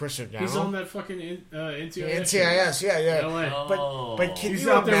Chris He's on O'Donnell? that fucking NCIS. NCIS, yeah. LA. But can He's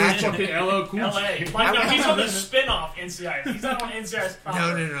you out there with imagine? fucking LL Cool L.A. J. Like, no, he's on the spin-off NCIS. He's not on NCIS proper.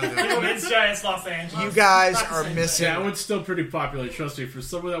 No. He's on NCIS Los Angeles. You guys Not the are same missing. Yeah, that one's still pretty popular. Trust me, for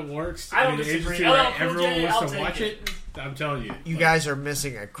someone that works I don't in an disagree. agency LL where Cool everyone J, wants I'll to take watch it. it, I'm telling you. You guys are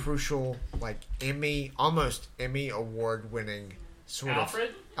missing a crucial, like almost Emmy award-winning sort Alfred?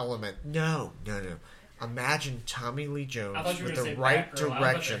 of element. No. Imagine Tommy Lee Jones I thought you were with going the to say right Batgirl. I was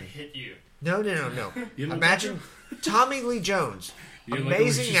direction. about to hit you. No. You know Imagine Tommy Lee Jones, You know,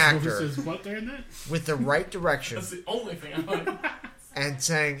 amazing like, actor, his butt there in that? with the right direction, That's the only thing I like. and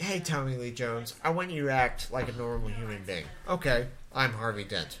saying, "Hey, Tommy Lee Jones, I want you to act like a normal human being." Okay, I'm Harvey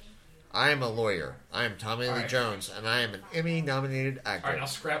Dent. I am a lawyer. I am Tommy Lee Alright. Jones, and I am an Emmy-nominated actor. All right, I'll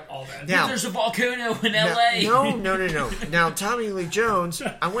scrap all that. Now- There's a volcano in Now- LA. No. Now, Tommy Lee Jones,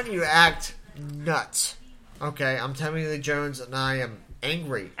 I want you to act nuts. Okay, I'm Tommy Lee Jones, and I am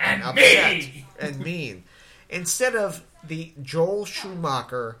angry and upset mean. and mean. Instead of the Joel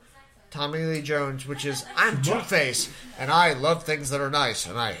Schumacher Tommy Lee Jones, which is I'm Two-Face, and I love things that are nice,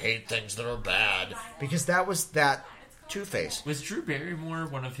 and I hate things that are bad. Because that was that Two-Face. Was Drew Barrymore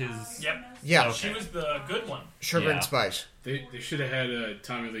one of his? Yep. Yeah, Okay. She was the good one. Sugar Yeah. and Spice. They should have had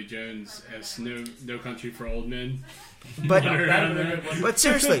Tommy Lee Jones as No Country for Old Men. But That would have been a good one. But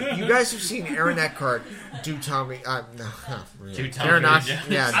seriously, you guys have seen Aaron Eckhart do Tommy. No, Do Tommy Aaron Lee Ock- Jones?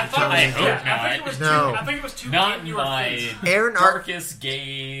 yeah, I do thought Tommy I Lee hope Jones. not. I think it was No. too. I think it was too Not in your my face. Aaron darkest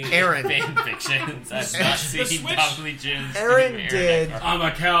gay Aaron. fan fictions. I've not The seen switch- Tommy Lee Jones. Aaron do did- Eckhart. I'm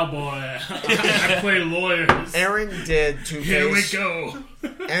a cowboy. I play lawyers. Aaron did Two-Face. Here we go.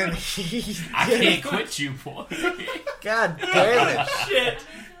 And he I did. can't quit you, boy. God damn it. Shit.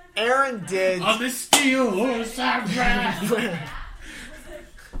 Aaron did. On the steel horse I ride.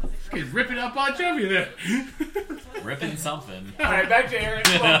 Fucking rip it up on Jovi there. Ripping something. All right, back to Aaron.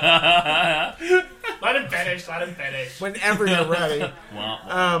 Come on. Let him finish. Let him finish. Whenever you're ready.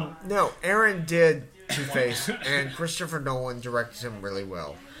 Well, No, Aaron did Two-Face, and Christopher Nolan directed him really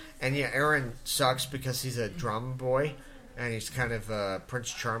well. And yeah, Aaron sucks because he's a drama boy, and he's kind of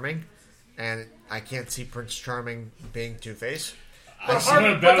Prince Charming, and I can't see Prince Charming being Two-Face. But I'm Harvey-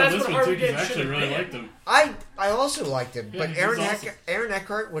 gonna but battle that's this what one too Harvey because I Dent actually should've really been. liked him. I also liked him, but Yeah, Aaron he's awesome. Aaron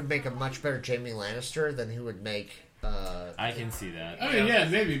Eckhart would make a much better Jamie Lannister than he would make. I can see that. I mean, yeah,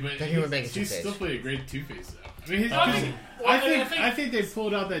 maybe, but Then he would make a he's Two-Face. still played a great Two-Face though. I mean, he's, I think- I think they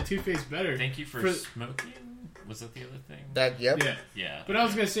pulled out that Two-Face better. Thank you for smoking. Was that the other thing? That yep. Yeah, Yeah. but I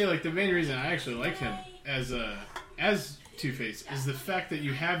was gonna say like the main reason I actually like him as Two-Face is the fact that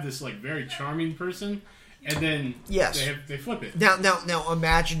you have this like very charming person, and then Yes. they flip it. Now,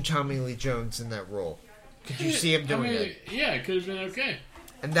 imagine Tommy Lee Jones in that role. Could you see him doing it? Yeah, it could have been okay.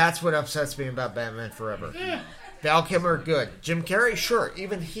 And that's what upsets me about Batman Forever. Yeah. Val Kilmer, good. Jim Carrey, sure,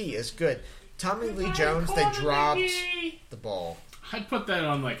 even he is good. Tommy Lee Jones, they Corner dropped McGee. the ball. I'd put that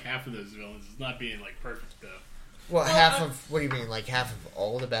on like half of those villains as not being like perfect though. Well, half of what do you mean? Like half of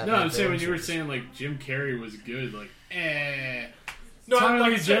all the Batman? No, I'm saying when villains? you were saying like Jim Carrey was good, like No, Tommy like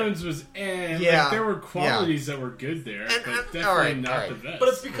Lee I said, Jones was Yeah, like, there were qualities that were good there, And, but definitely all right, not all right. the best. But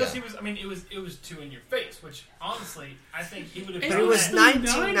it's because Yeah. he was. I mean, it was too in your face. Which honestly, I think he would have. It But done it was that.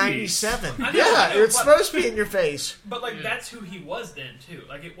 1997. I know, Yeah, I know, it's but- supposed to be in your face. But like Yeah. that's who he was then too.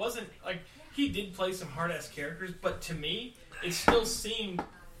 Like it wasn't like he did play some hard ass characters, but to me, it still seemed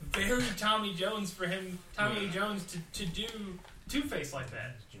very Tommy Jones for him. Tommy Lee Jones to do Two-Face like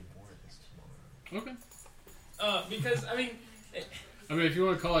that. Okay. Because I mean, I mean, if you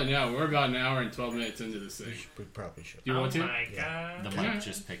want to call it now, we're about an hour and 12 minutes into this thing. We probably should. Do you oh want to? my Yeah. god, The mic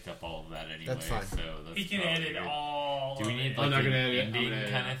just picked up all of that anyway. That's fine. So that's he can probably edit good. all. Do we of need it. like I'm not an gonna edit it. I'm ending gonna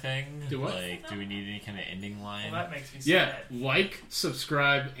edit kind it. of thing? Do what? Like, do we need any kind of ending line? Well, that makes me Yeah, sad. like,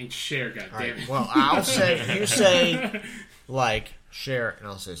 subscribe, and share. God All damn right. it. Well, I'll say you say like, share, and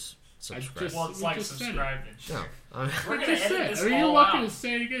I'll say subscribe. just- Well, it's We like, just said subscribe, and share. No. We're What gonna just edit said? this I mean, you're all welcome out. to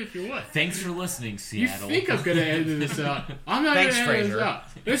say it again if you want. Thanks for listening, You Seattle. think I'm going to edit this out? I'm not going Thanks, to edit this Fraser. out.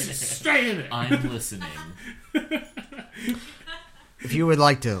 This is straight in there. I'm listening. If you would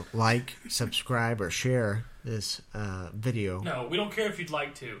like to like, subscribe, or share this video, No, we don't care if you'd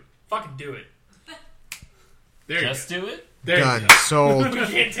like to. Fucking do it. There you Just go. do it. There done, you go. sold. We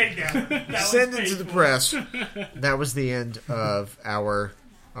can't take that. That Send was it to the painful. press. That was the end of our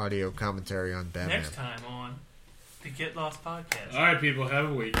audio commentary on Batman. Next time on the Get Lost podcast. All right, people,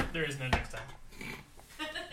 have a week. There is no next time.